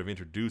way they sort of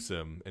introduce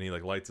him, and he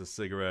like lights a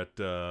cigarette,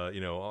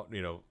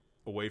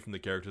 away from the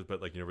characters,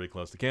 but like, really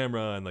close to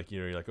camera, and like,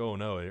 you're like, oh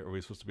no, are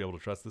we supposed to be able to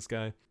trust this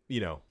guy?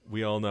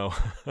 We all know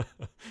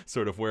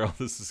sort of where all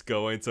this is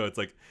going, so it's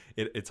like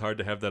it's hard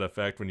to have that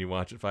effect when you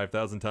watch it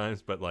 5,000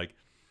 times, but like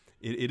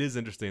it is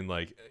interesting,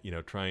 like,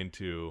 trying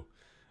to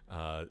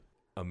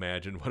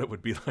imagine what it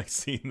would be like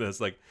seeing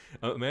this. Like,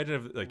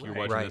 imagine if like you're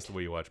watching this the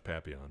way you watch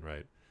Papillon,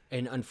 right?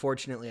 And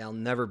unfortunately, I'll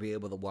never be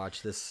able to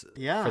watch this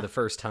for the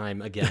first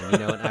time again.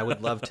 And I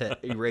would love to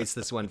erase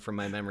this one from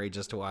my memory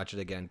just to watch it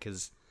again,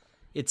 because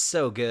it's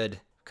so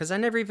good. Because I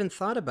never even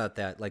thought about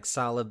that, like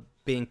Sallah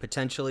being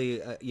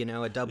potentially,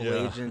 a double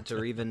agent,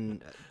 or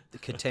even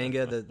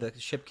Katanga, the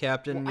ship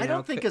captain. Well, I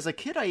don't think as a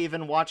kid I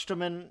even watched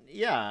them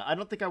I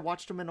don't think I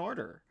watched them in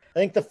order. I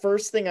think the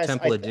first thing I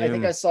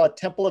think I saw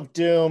Temple of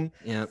Doom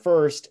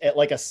first at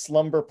like a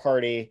slumber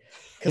party,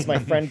 because my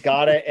friend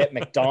got it at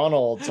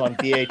McDonald's on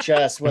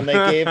VHS when they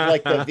gave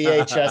like the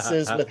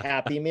VHSs with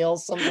Happy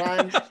Meals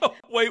sometimes.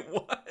 Wait,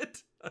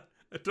 what?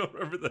 I don't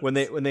remember that.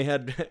 When they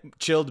had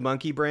chilled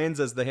monkey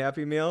brains as the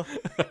Happy Meal.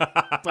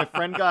 My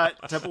friend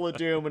got Temple of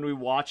Doom and we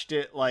watched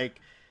it like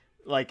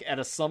at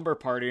a slumber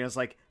party, and I was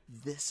like,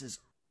 this is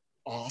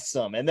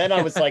awesome. And then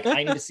I was like,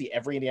 I need to see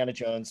every Indiana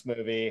Jones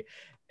movie.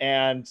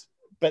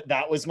 But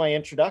that was my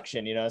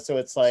introduction, so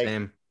it's like,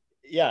 same.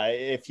 Yeah,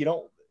 if you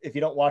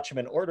don't watch them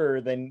in order,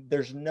 then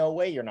there's no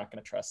way you're not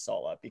going to trust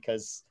Sallah,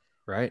 because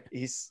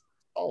he's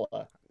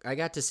Sallah. I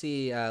got to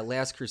see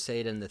Last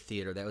Crusade in the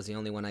theater. That was the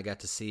only one I got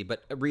to see.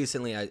 But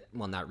recently,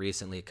 not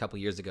recently, a couple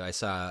years ago, I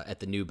saw at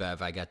the New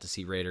Bev, I got to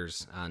see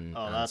Raiders on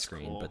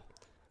screen. Cool. But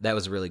that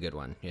was a really good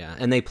one, yeah.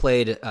 And they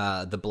played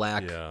the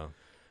black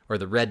or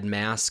the red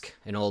mask,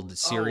 an old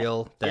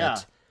serial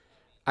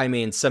I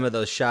mean, some of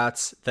those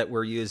shots that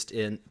were used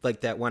in,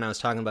 like that one I was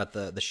talking about,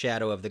 the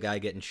shadow of the guy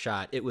getting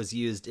shot, it was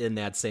used in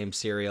that same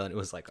serial, and it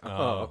was like,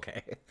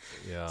 okay.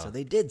 Yeah. So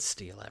they did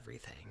steal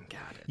everything.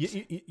 Got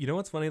it. You know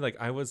what's funny? Like,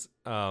 I was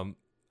kind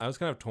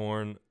of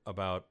torn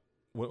about,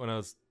 when I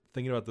was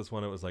thinking about this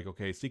one, it was like,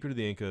 okay, Secret of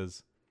the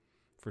Incas,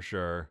 for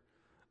sure.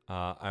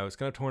 I was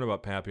kind of torn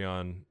about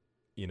Papillon,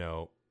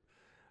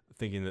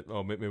 thinking that,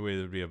 maybe there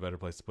would be a better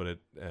place to put it,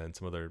 and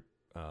some other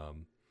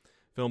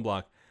film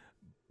block.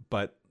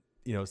 But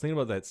I was thinking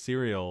about that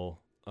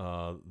serial,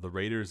 The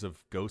Raiders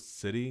of Ghost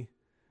City,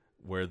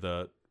 where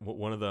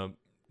one of the,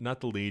 not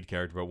the lead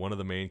character, but one of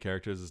the main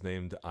characters is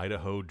named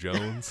Idaho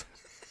Jones.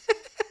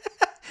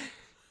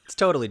 It's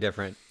totally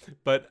different.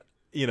 But,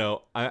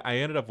 I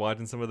ended up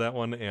watching some of that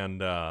one, and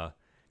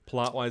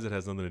plot-wise, it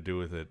has nothing to do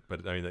with it.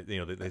 But, I mean,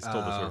 they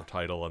stole the sort of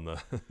title and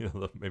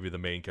maybe the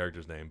main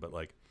character's name, but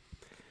like,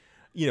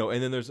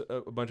 and then there's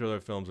a bunch of other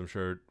films I'm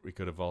sure we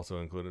could have also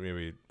included,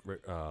 maybe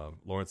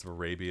Lawrence of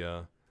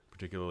Arabia,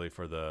 particularly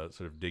for the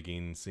sort of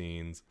digging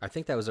scenes. I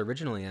think that was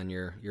originally on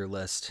your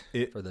list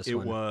for this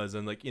one. It was,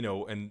 and like,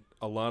 and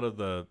a lot of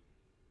the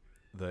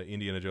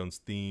Indiana Jones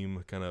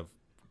theme kind of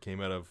came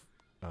out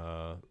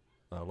of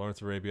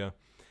Lawrence of Arabia.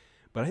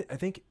 But I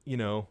think,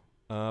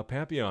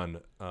 Papillon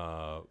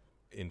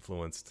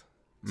influenced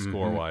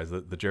score-wise.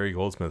 The Jerry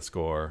Goldsmith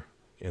score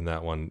in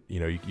that one,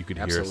 you could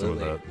hear some of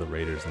the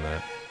Raiders in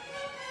that.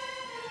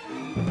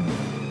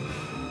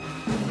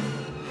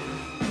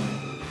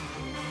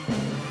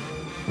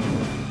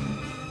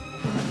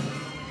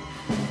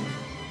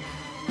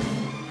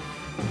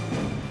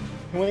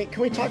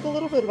 Can we talk a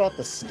little bit about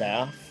the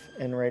staff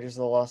in Raiders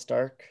of the Lost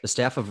Ark? The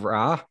staff of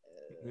Ra?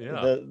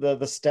 Yeah.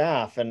 The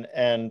staff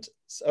and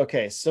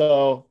okay,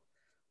 so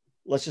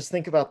let's just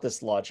think about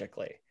this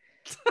logically.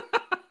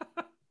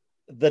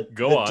 The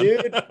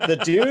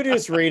dude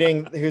who's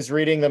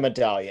reading the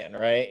medallion,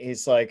 right?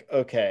 He's like,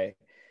 okay,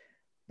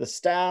 the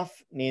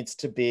staff needs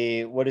to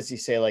be, what does he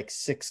say, like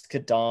 6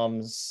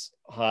 Qadams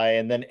high,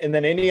 and then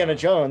Indiana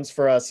Jones,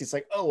 for us, he's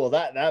like, oh well,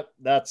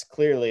 that's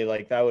clearly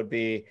like that would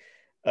be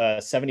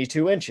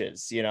 72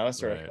 inches,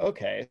 so right.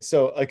 Okay,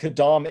 so a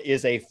Qadam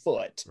is a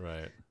foot,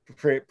 right?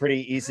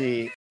 Pretty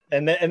easy.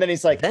 And then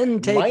he's like, then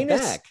take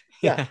back.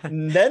 Yeah,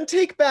 then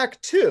take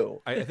back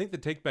 2. I think the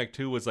take back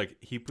 2 was like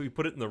he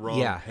put it in the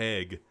wrong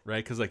peg,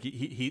 right? Because like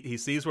he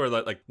sees where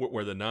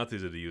where the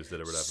Nazis had used it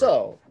or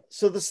whatever.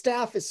 So the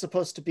staff is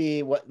supposed to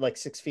be what, like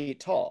 6 feet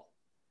tall?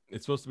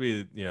 It's supposed to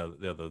be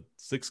the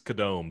 6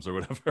 Qadams or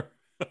whatever.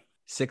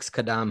 6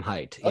 Qadam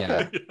height.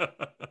 Yeah. Okay.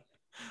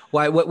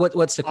 Why?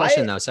 What's the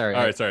question though? Sorry.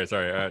 All right. Sorry. Go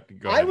ahead,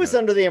 I was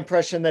under the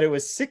impression that it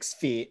was 6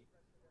 feet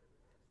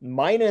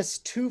minus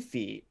 2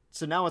 feet,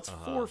 so now it's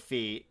 4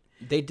 feet.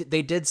 They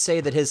did say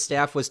that his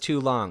staff was too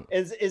long.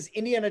 Is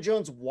Indiana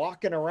Jones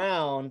walking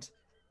around,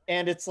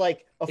 and it's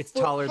like it's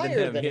foot taller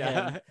higher than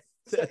him.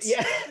 So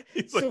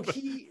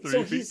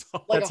he's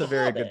like that's a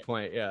very hobbit. Good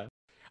point. Yeah,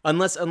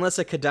 unless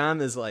a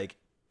Qadam is like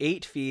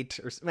 8 feet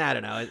or I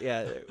don't know.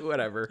 Yeah,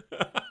 whatever.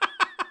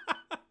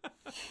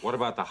 What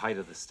about the height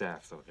of the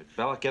staff, though? Did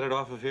Belloc get it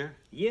off of here?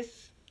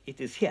 Yes, it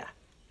is here.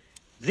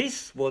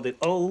 This was the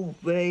old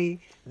way.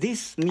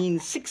 This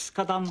means 6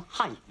 Qadam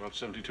high. About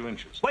 72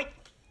 inches. Wait!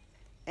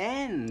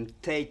 And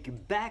take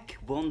back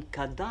 1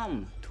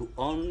 Qadam to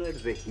honor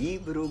the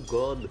Hebrew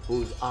god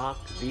whose ark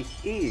this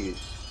is.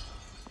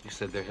 You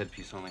said their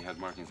headpiece only had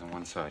markings on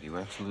one side. You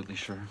absolutely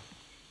sure?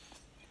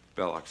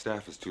 Belloc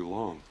staff is too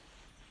long.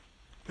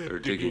 They're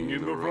digging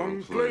in the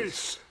wrong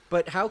place.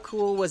 But how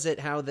cool was it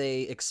how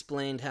they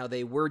explained how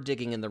they were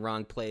digging in the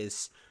wrong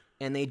place,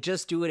 and they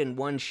just do it in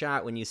one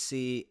shot when you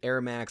see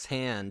Ermac's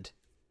hand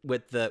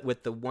with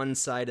the one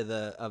side of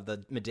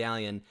the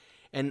medallion.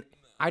 And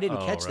I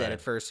didn't catch that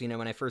at first,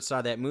 when I first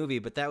saw that movie,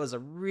 but that was a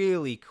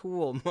really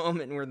cool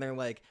moment where they're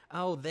like,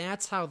 oh,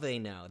 that's how they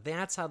know.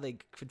 That's how they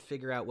could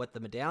figure out what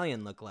the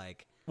medallion looked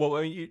like. Well,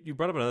 I mean, you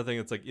brought up another thing.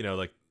 It's like, there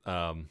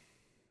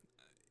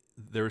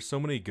are so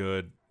many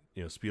good,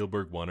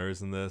 Spielberg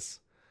oneers in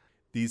this.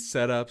 These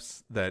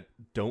setups that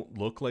don't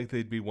look like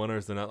they'd be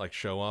oneers, they're not like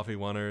show-offy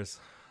oneers,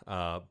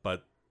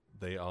 but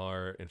they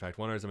are, in fact,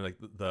 oneers. I mean, like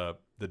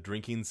the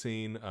drinking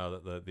scene,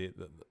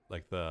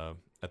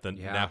 at the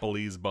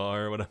Napoli's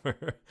bar or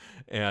whatever.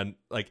 And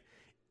like,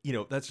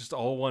 that's just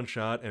all one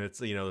shot. And it's,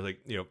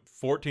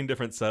 14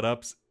 different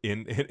setups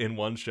in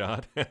one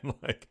shot. And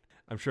like,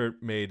 I'm sure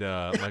it made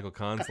Michael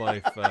Caan's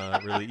life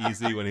really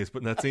easy when he was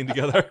putting that scene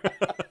together.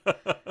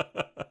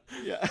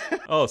 Yeah.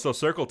 Oh, so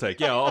circle take.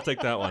 Yeah, I'll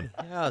take that one.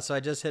 Yeah, so I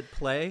just hit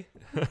play.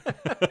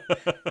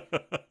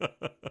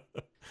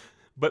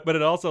 But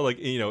it also, like,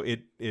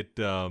 it's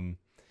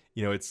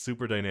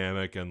super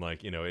dynamic, and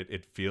like,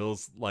 it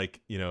feels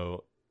like, a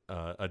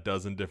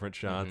dozen different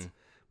shots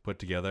put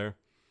together.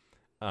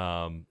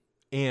 And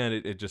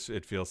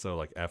it feels so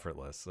like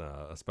effortless,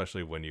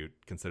 especially when you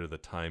consider the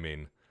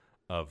timing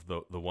of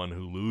the one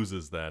who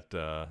loses that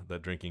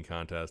drinking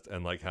contest,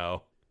 and like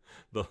how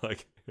the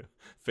like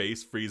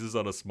face freezes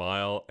on a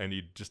smile, and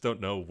you just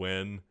don't know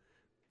when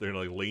they're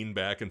gonna like lean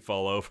back and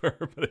fall over.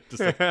 But it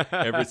just like,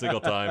 every single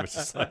time it's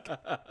just like,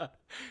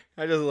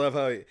 I just love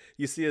how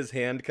you see his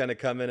hand kind of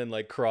come in and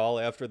like crawl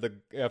after the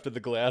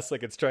glass,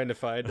 like it's trying to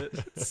find it.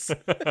 It's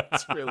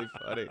really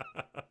funny.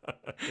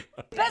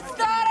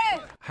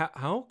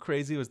 How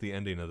crazy was the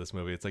ending of this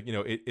movie? It's like,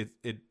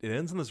 it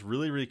ends on this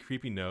really, really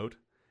creepy note,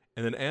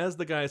 and then as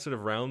the guy sort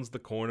of rounds the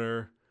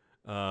corner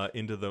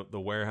into the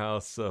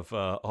warehouse of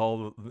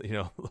all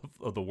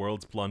of the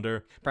world's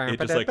plunder, it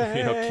just like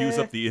cues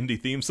up the indie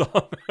theme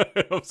song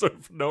sort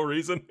of for no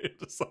reason. It's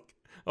just like,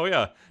 oh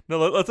yeah, no,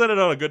 let's end it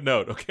on a good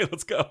note. Okay,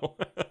 let's go.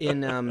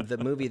 In the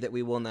movie that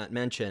we will not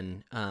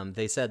mention,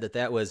 they said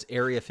that was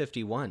Area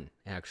 51.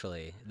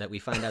 Actually, that we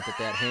find out that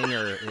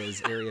hangar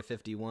is Area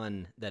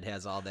 51 that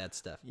has all that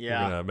stuff.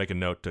 Yeah, we're gonna make a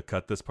note to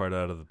cut this part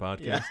out of the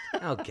podcast. Yeah.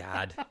 Oh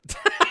God.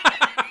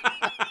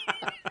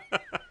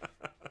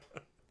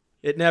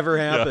 It never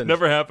happened. Yeah,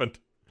 never happened.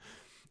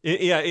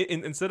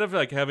 Instead of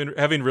like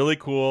having really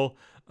cool,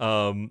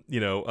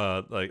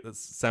 like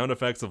sound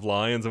effects of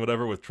lions and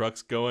whatever with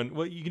trucks going,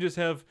 well, you can just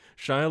have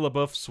Shia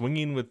LaBeouf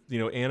swinging with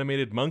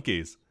animated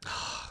monkeys.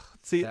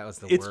 See, that was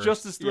the it's worst.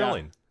 just as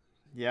thrilling.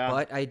 Yeah.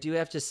 But I do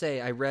have to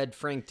say, I read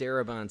Frank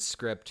Darabont's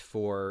script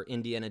for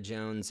Indiana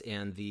Jones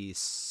and the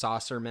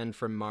Saucermen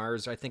from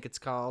Mars, I think it's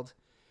called,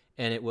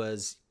 and it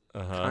was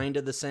kind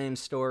of the same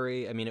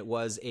story. I mean, it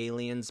was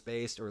aliens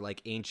based or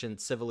like ancient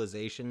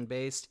civilization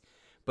based,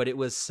 but it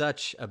was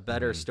such a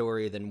better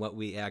story than what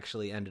we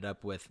actually ended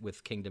up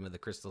with Kingdom of the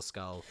Crystal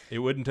Skull. It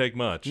wouldn't take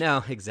much.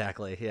 No,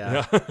 exactly.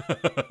 Yeah.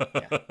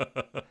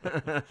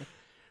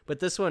 But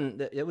this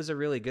one, it was a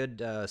really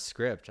good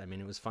script. I mean,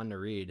 it was fun to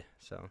read.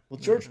 So, well,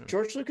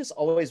 George Lucas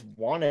always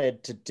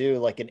wanted to do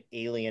like an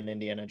alien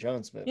Indiana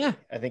Jones movie. Yeah,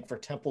 I think for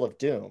Temple of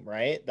Doom,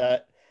 right?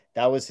 That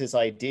was his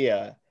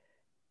idea.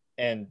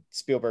 And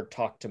Spielberg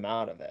talked him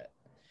out of it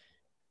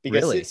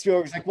because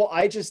Spielberg's like, well,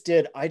 I just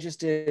did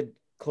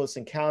Close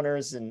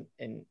Encounters and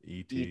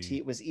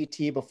E.T. Was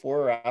E.T.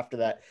 before or after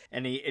that?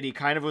 And he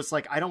kind of was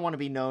like, I don't want to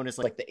be known as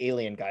like the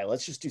alien guy.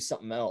 Let's just do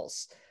something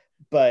else.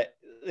 But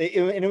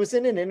it was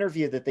in an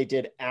interview that they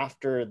did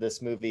after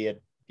this movie had,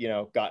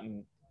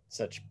 gotten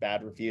such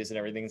bad reviews and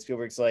everything. And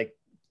Spielberg's like,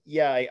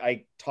 yeah,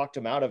 I talked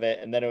him out of it.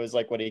 And then it was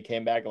like when he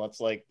came back and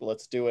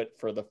let's do it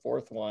for the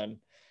fourth one.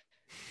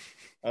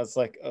 I was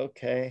like,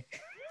 okay.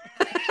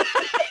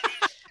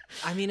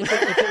 I mean, if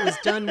it was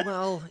done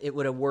well, it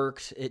would have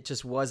worked. It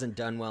just wasn't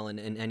done well in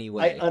any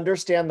way. I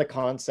understand the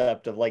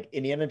concept of like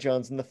Indiana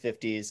Jones in the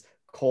 50s,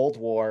 Cold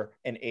War,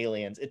 and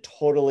aliens. It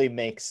totally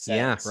makes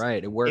sense. Yeah,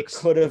 right. It works. It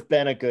could have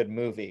been a good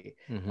movie.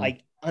 Mm-hmm. I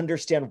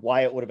understand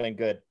why it would have been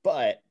good,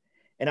 but,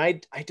 and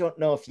I don't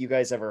know if you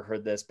guys ever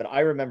heard this, but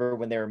I remember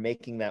when they were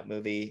making that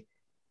movie,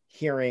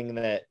 hearing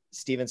that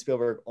Steven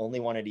Spielberg only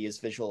wanted to use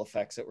visual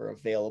effects that were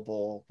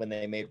available when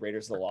they made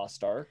Raiders of the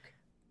Lost Ark.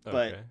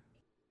 But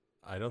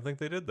I don't think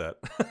they did that.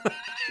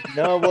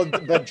 No, well,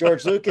 but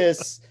George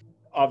Lucas,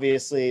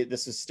 obviously,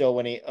 this was still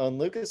when he owned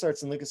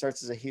LucasArts, and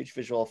LucasArts is a huge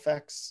visual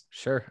effects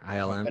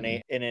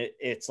company, and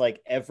it's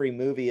like every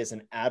movie is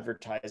an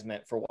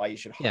advertisement for why you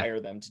should hire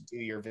them to do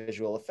your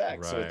visual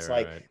effects. So it's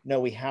like, no,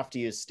 we have to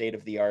use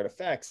state-of-the-art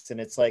effects, and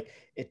it's like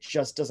it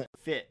just doesn't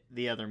fit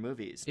the other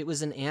movies. It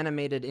was an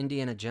animated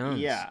Indiana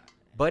Jones. Yeah.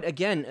 But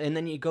again, and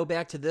then you go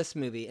back to this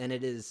movie, and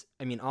it is,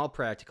 I mean, all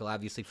practical.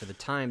 Obviously, for the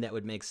time, that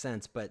would make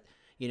sense, but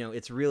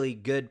it's really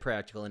good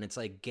practical, and it's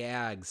like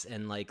gags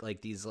and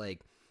like these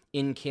like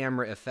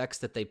in-camera effects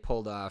that they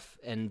pulled off,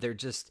 and they're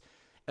just.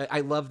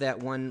 I love that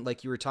one,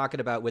 like you were talking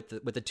about with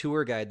the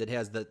tour guide that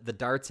has the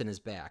darts in his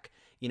back.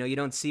 You know, you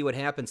don't see what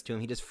happens to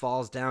him. He just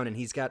falls down, and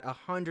he's got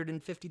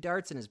 150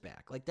 darts in his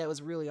back. Like, that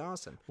was really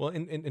awesome. Well,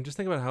 and just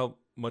think about how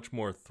much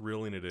more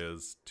thrilling it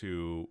is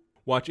to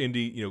watch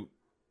Indy, you know,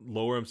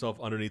 lower himself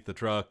underneath the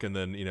truck and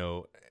then, you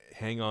know,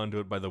 hang on to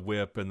it by the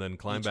whip and then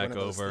climb back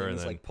over, and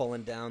then like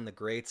pulling down the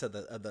grates of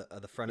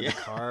the front of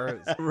the car.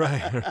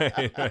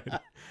 right.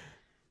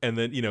 And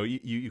then, you know,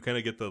 you kind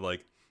of get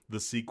the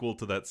sequel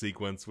to that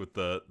sequence with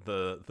the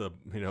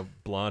you know,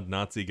 blonde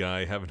Nazi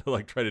guy having to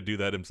like try to do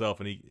that himself,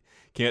 and he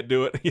can't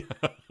do it.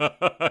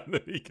 And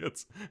then he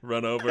gets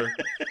run over.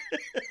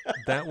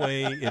 That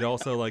way, it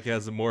also like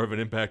has more of an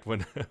impact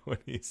when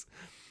he's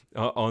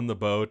on the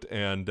boat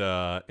and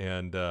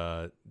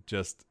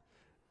just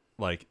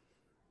like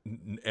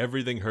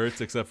everything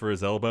hurts except for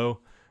his elbow.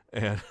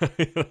 And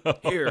you know.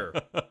 Here.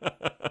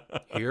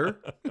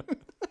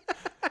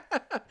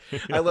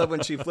 I love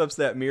when she flips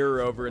that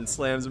mirror over and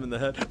slams him in the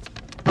head.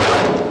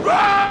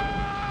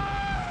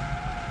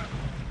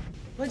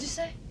 What'd you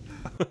say?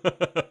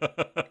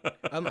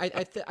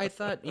 I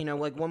thought, you know,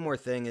 like one more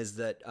thing is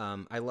that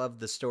I love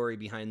the story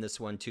behind this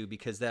one too,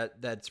 because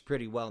that's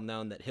pretty well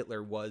known that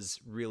Hitler was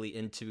really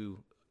into,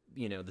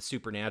 you know, the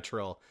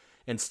supernatural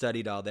and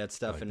studied all that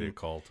stuff, like and the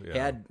occult,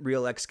 had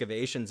real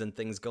excavations and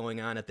things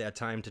going on at that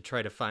time to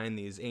try to find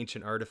these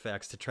ancient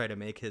artifacts to try to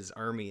make his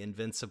army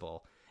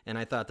invincible. And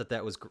I thought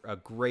that was a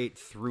great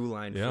through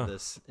line for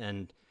this.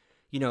 And,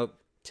 you know,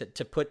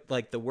 to put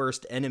like the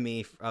worst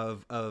enemy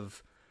of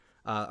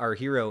our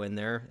hero in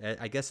there,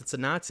 I guess it's a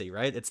Nazi,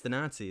 right? It's the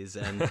Nazis.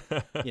 And,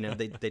 you know,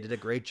 they did a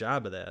great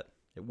job of that.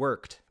 It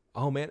worked.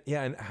 Oh, man.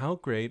 Yeah. And how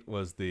great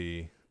was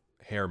the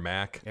Herr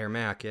Mack? Herr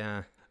Mack,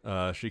 yeah.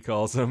 She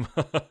calls him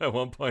at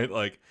one point,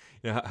 like,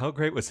 you know, how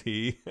great was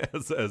he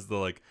as the,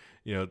 like,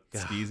 you know,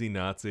 steezy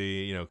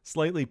Nazi, you know,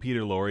 slightly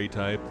Peter Lorre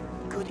type.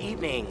 Good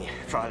evening,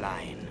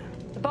 Fräulein.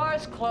 The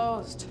bar's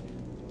closed.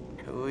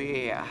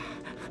 We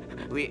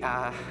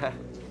are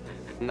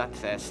not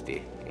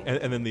thirsty.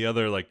 And then the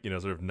other, like, you know,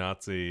 sort of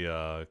Nazi,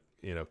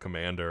 you know,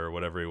 commander or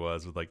whatever he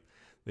was, with like,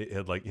 they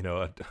had like, you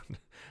know,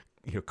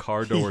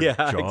 car door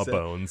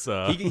jawbones.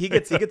 Exactly. He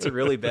gets it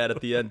really bad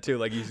at the end too.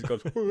 Like he just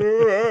goes like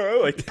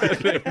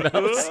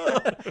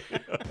that.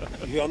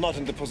 We are not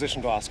in the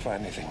position to ask for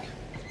anything.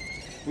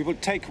 We will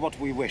take what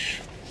we wish,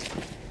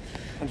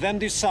 and then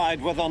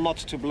decide whether or not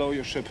to blow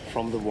your ship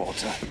from the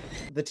water.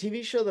 The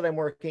TV show that I'm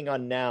working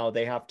on now,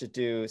 they have to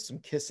do some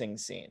kissing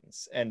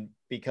scenes. And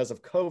because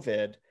of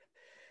COVID,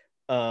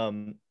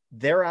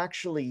 they're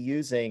actually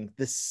using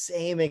the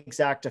same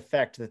exact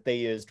effect that they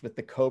used with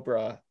the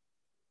Cobra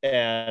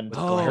and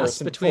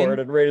Harrison Ford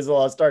and Raiders of the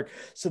Lost Ark.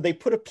 So they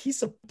put a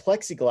piece of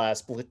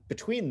plexiglass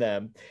between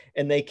them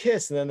and they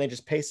kiss, and then they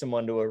just pay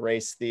someone to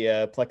erase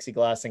the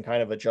plexiglass and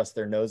kind of adjust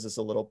their noses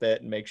a little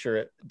bit and make sure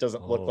it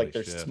doesn't look like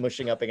they're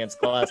smushing up against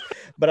glass.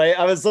 But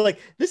I was like,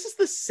 this is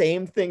the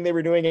same thing they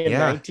were doing in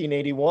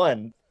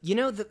 1981. You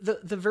know,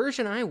 the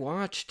version I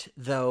watched,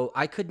 though,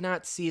 I could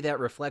not see that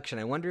reflection.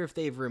 I wonder if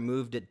they've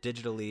removed it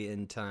digitally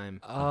in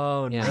time.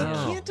 Oh, no.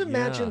 I can't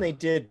imagine they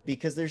did,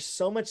 because there's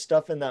so much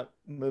stuff in that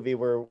movie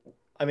where,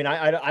 I mean,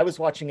 I was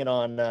watching it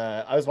on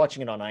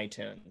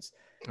iTunes,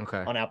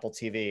 on Apple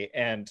TV,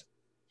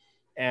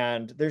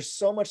 and there's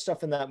so much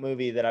stuff in that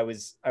movie that I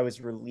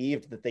was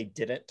relieved that they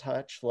didn't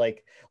touch,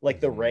 like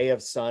the ray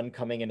of sun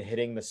coming and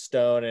hitting the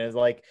stone, and it's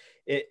like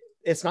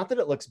it's not that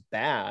it looks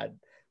bad,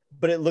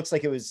 but it looks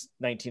like it was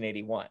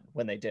 1981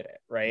 when they did it,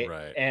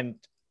 right?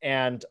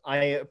 And I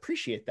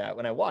appreciate that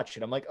when I watch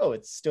it. I'm like, oh,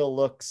 it still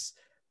looks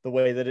the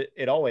way that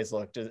it always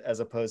looked, as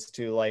opposed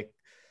to, like,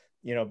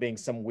 you know, being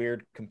some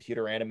weird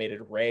computer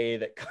animated ray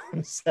that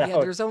comes out. Yeah,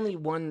 there's only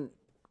one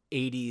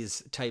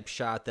 80s type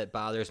shot that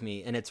bothers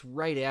me, and it's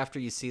right after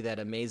you see that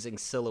amazing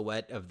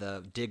silhouette of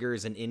the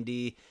diggers and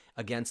Indy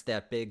against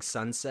that big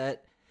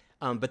sunset.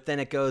 But then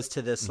it goes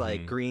to this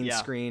like green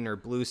screen or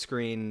blue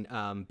screen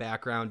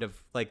background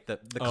of like the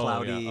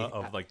cloudy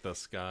of like the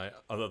sky,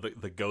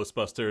 the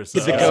Ghostbusters.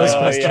 It's a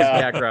Ghostbusters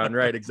background,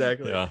 right?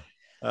 Exactly. Yeah.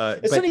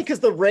 It's funny because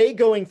the ray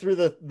going through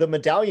the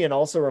medallion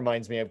also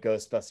reminds me of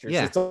Ghostbusters.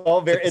 Yeah. It's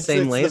all very it's the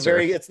same laser.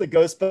 It's the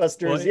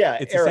Ghostbusters. Well, yeah,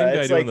 it's era. the same guy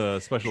it's doing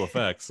the special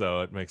effects, so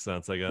it makes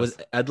sense, I guess. Was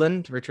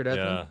Edlund, Richard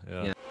Edlund?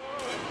 Yeah.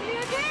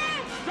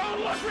 Don't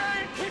look,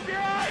 Ray! Keep your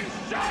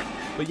eyes shut!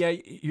 But yeah,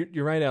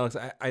 you're right, Alex.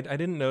 I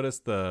didn't notice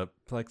the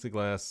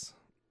plexiglass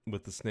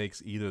with the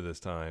snakes either this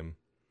time,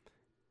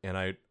 and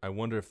I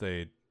wonder if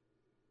they,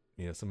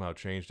 you know, somehow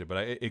changed it. But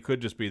it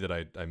could just be that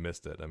I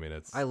missed it. I mean,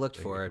 I looked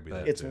for it,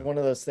 but it's one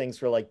of those things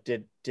where, like,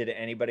 did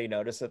anybody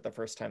notice it the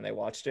first time they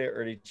watched it,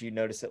 or did you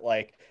notice it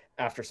like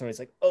after somebody's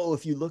like, oh,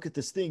 if you look at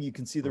this thing, you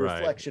can see the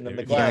reflection in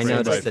the glass? Yeah, I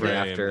noticed it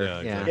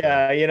after.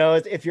 Yeah, you know,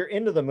 if you're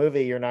into the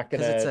movie, you're not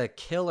gonna. Because it's a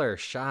killer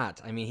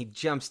shot. I mean, he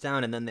jumps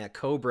down, and then that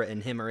Cobra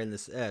and him are in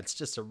this. It's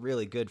just a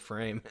really good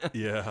frame.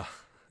 Yeah.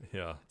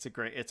 It's a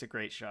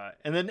great shot,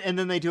 and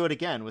then they do it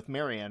again with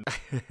Marion.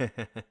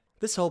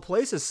 This whole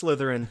place is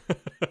Slytherin.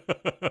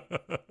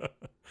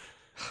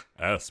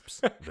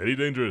 Asps, very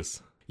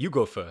dangerous. You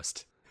go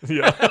first.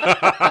 Yeah.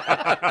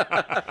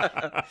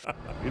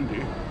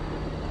 Indy,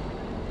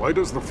 why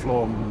does the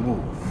floor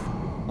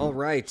move? All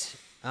right.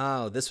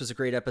 Oh, this was a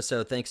great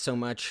episode. Thanks so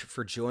much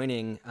for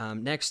joining.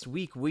 Next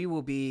week, we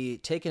will be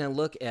taking a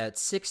look at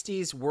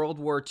 60s World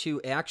War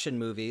II action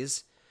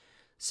movies,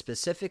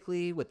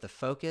 specifically with the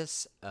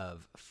focus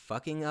of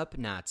fucking up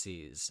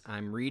Nazis.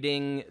 I'm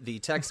reading the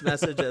text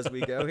message as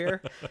we go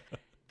here,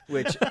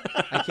 which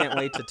I can't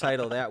wait to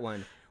title that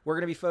one. We're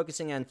going to be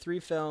focusing on 3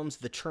 films: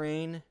 The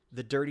Train,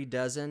 The Dirty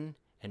Dozen,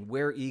 and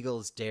Where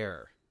Eagles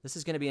Dare. This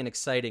is going to be an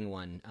exciting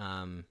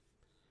one.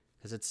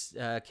 Because it's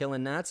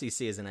killing Nazi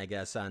season, I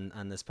guess,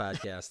 on this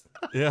podcast.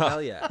 Yeah.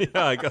 Hell yeah.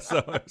 Yeah, I guess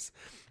so.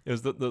 It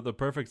was the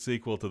perfect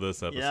sequel to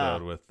this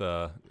episode with,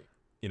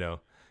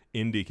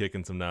 Indy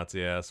kicking some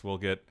Nazi ass. We'll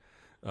get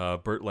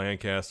Burt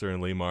Lancaster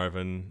and Lee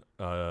Marvin,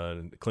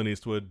 Clint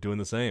Eastwood doing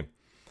the same.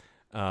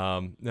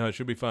 No, it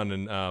should be fun,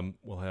 and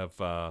we'll have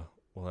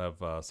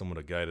someone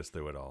to guide us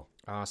through it all.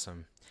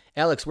 Awesome.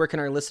 Alex, where can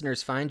our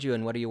listeners find you,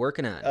 and what are you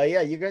working on?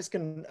 Yeah, you guys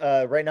can.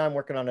 Right now, I'm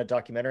working on a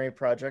documentary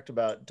project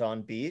about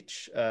Don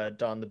Beach,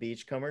 Don the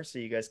Beachcomber. So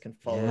you guys can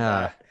follow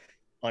that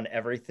on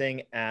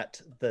everything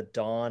at the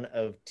Dawn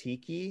of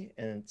Tiki,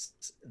 and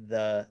it's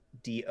the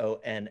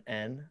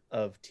DONN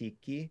of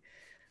Tiki.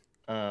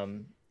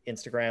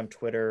 Instagram,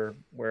 Twitter,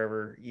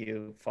 wherever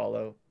you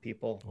follow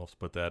people. We'll have to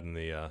put that in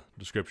the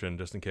description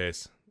just in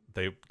case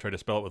they try to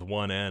spell it with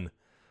one N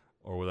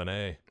or with an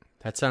A.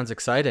 That sounds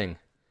exciting.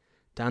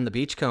 Don the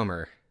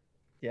Beachcomber.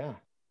 Yeah.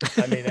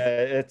 I mean,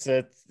 it's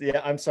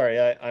yeah, I'm sorry.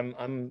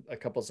 I'm a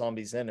couple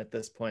zombies in at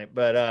this point,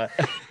 but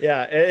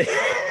yeah.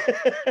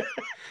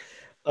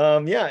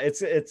 Yeah,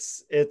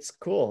 it's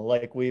cool.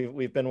 Like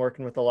we've been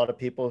working with a lot of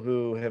people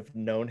who have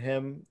known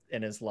him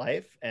in his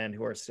life and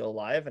who are still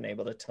alive and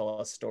able to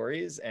tell us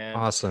stories. And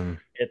awesome.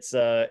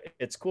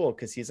 It's cool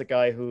because he's a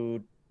guy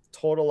who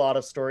told a lot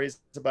of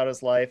stories about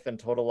his life and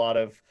told a lot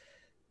of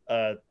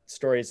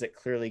stories that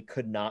clearly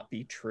could not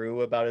be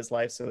true about his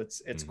life. So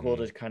it's cool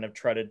to kind of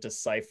try to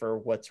decipher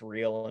what's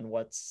real and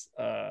what's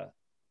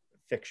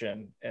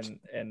fiction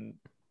and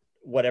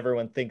what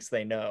everyone thinks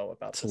they know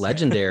about. It's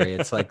legendary.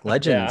 It's like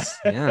legends.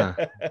 Yeah.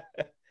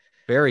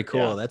 Very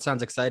cool. Yeah. That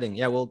sounds exciting.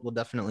 Yeah, we'll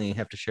definitely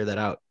have to share that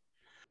out.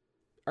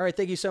 All right.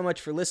 Thank you so much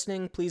for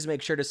listening. Please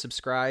make sure to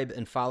subscribe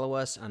and follow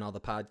us on all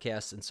the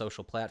podcasts and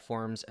social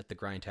platforms at the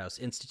Grindhouse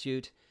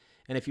Institute.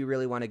 And if you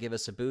really want to give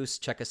us a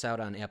boost, check us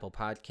out on Apple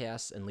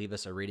Podcasts and leave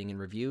us a rating and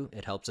review.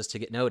 It helps us to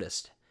get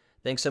noticed.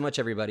 Thanks so much,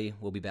 everybody.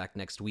 We'll be back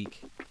next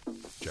week.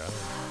 Ciao.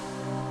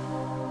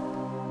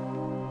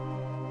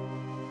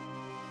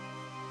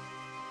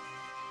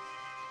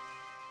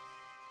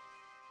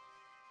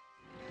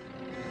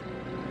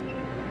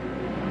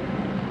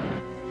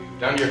 You've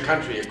done your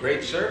country a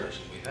great service,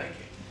 and we thank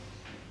you.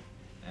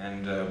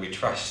 And we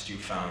trust you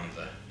found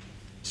the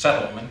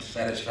settlement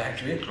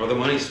satisfactory. Well, the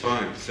money's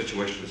fine. The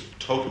situation is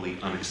totally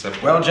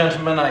unacceptable. Well,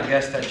 gentlemen, I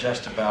guess that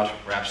just about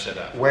wraps it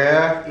up.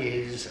 Where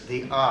is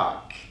the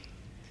Ark?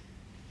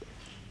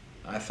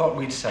 I thought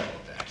we'd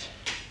settled that.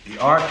 The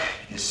Ark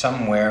is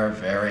somewhere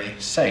very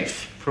safe.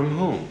 From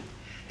whom?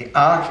 The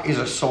Ark is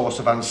a source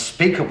of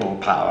unspeakable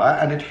power,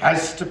 and it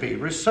has to be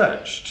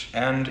researched.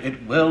 And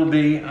it will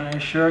be, I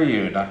assure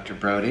you, Dr.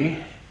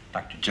 Brody,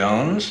 Dr.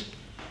 Jones.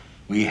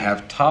 We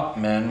have top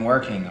men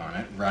working on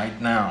it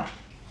right now.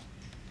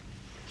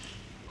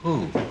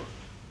 Who?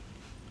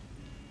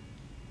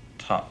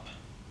 Top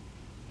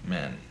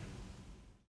men.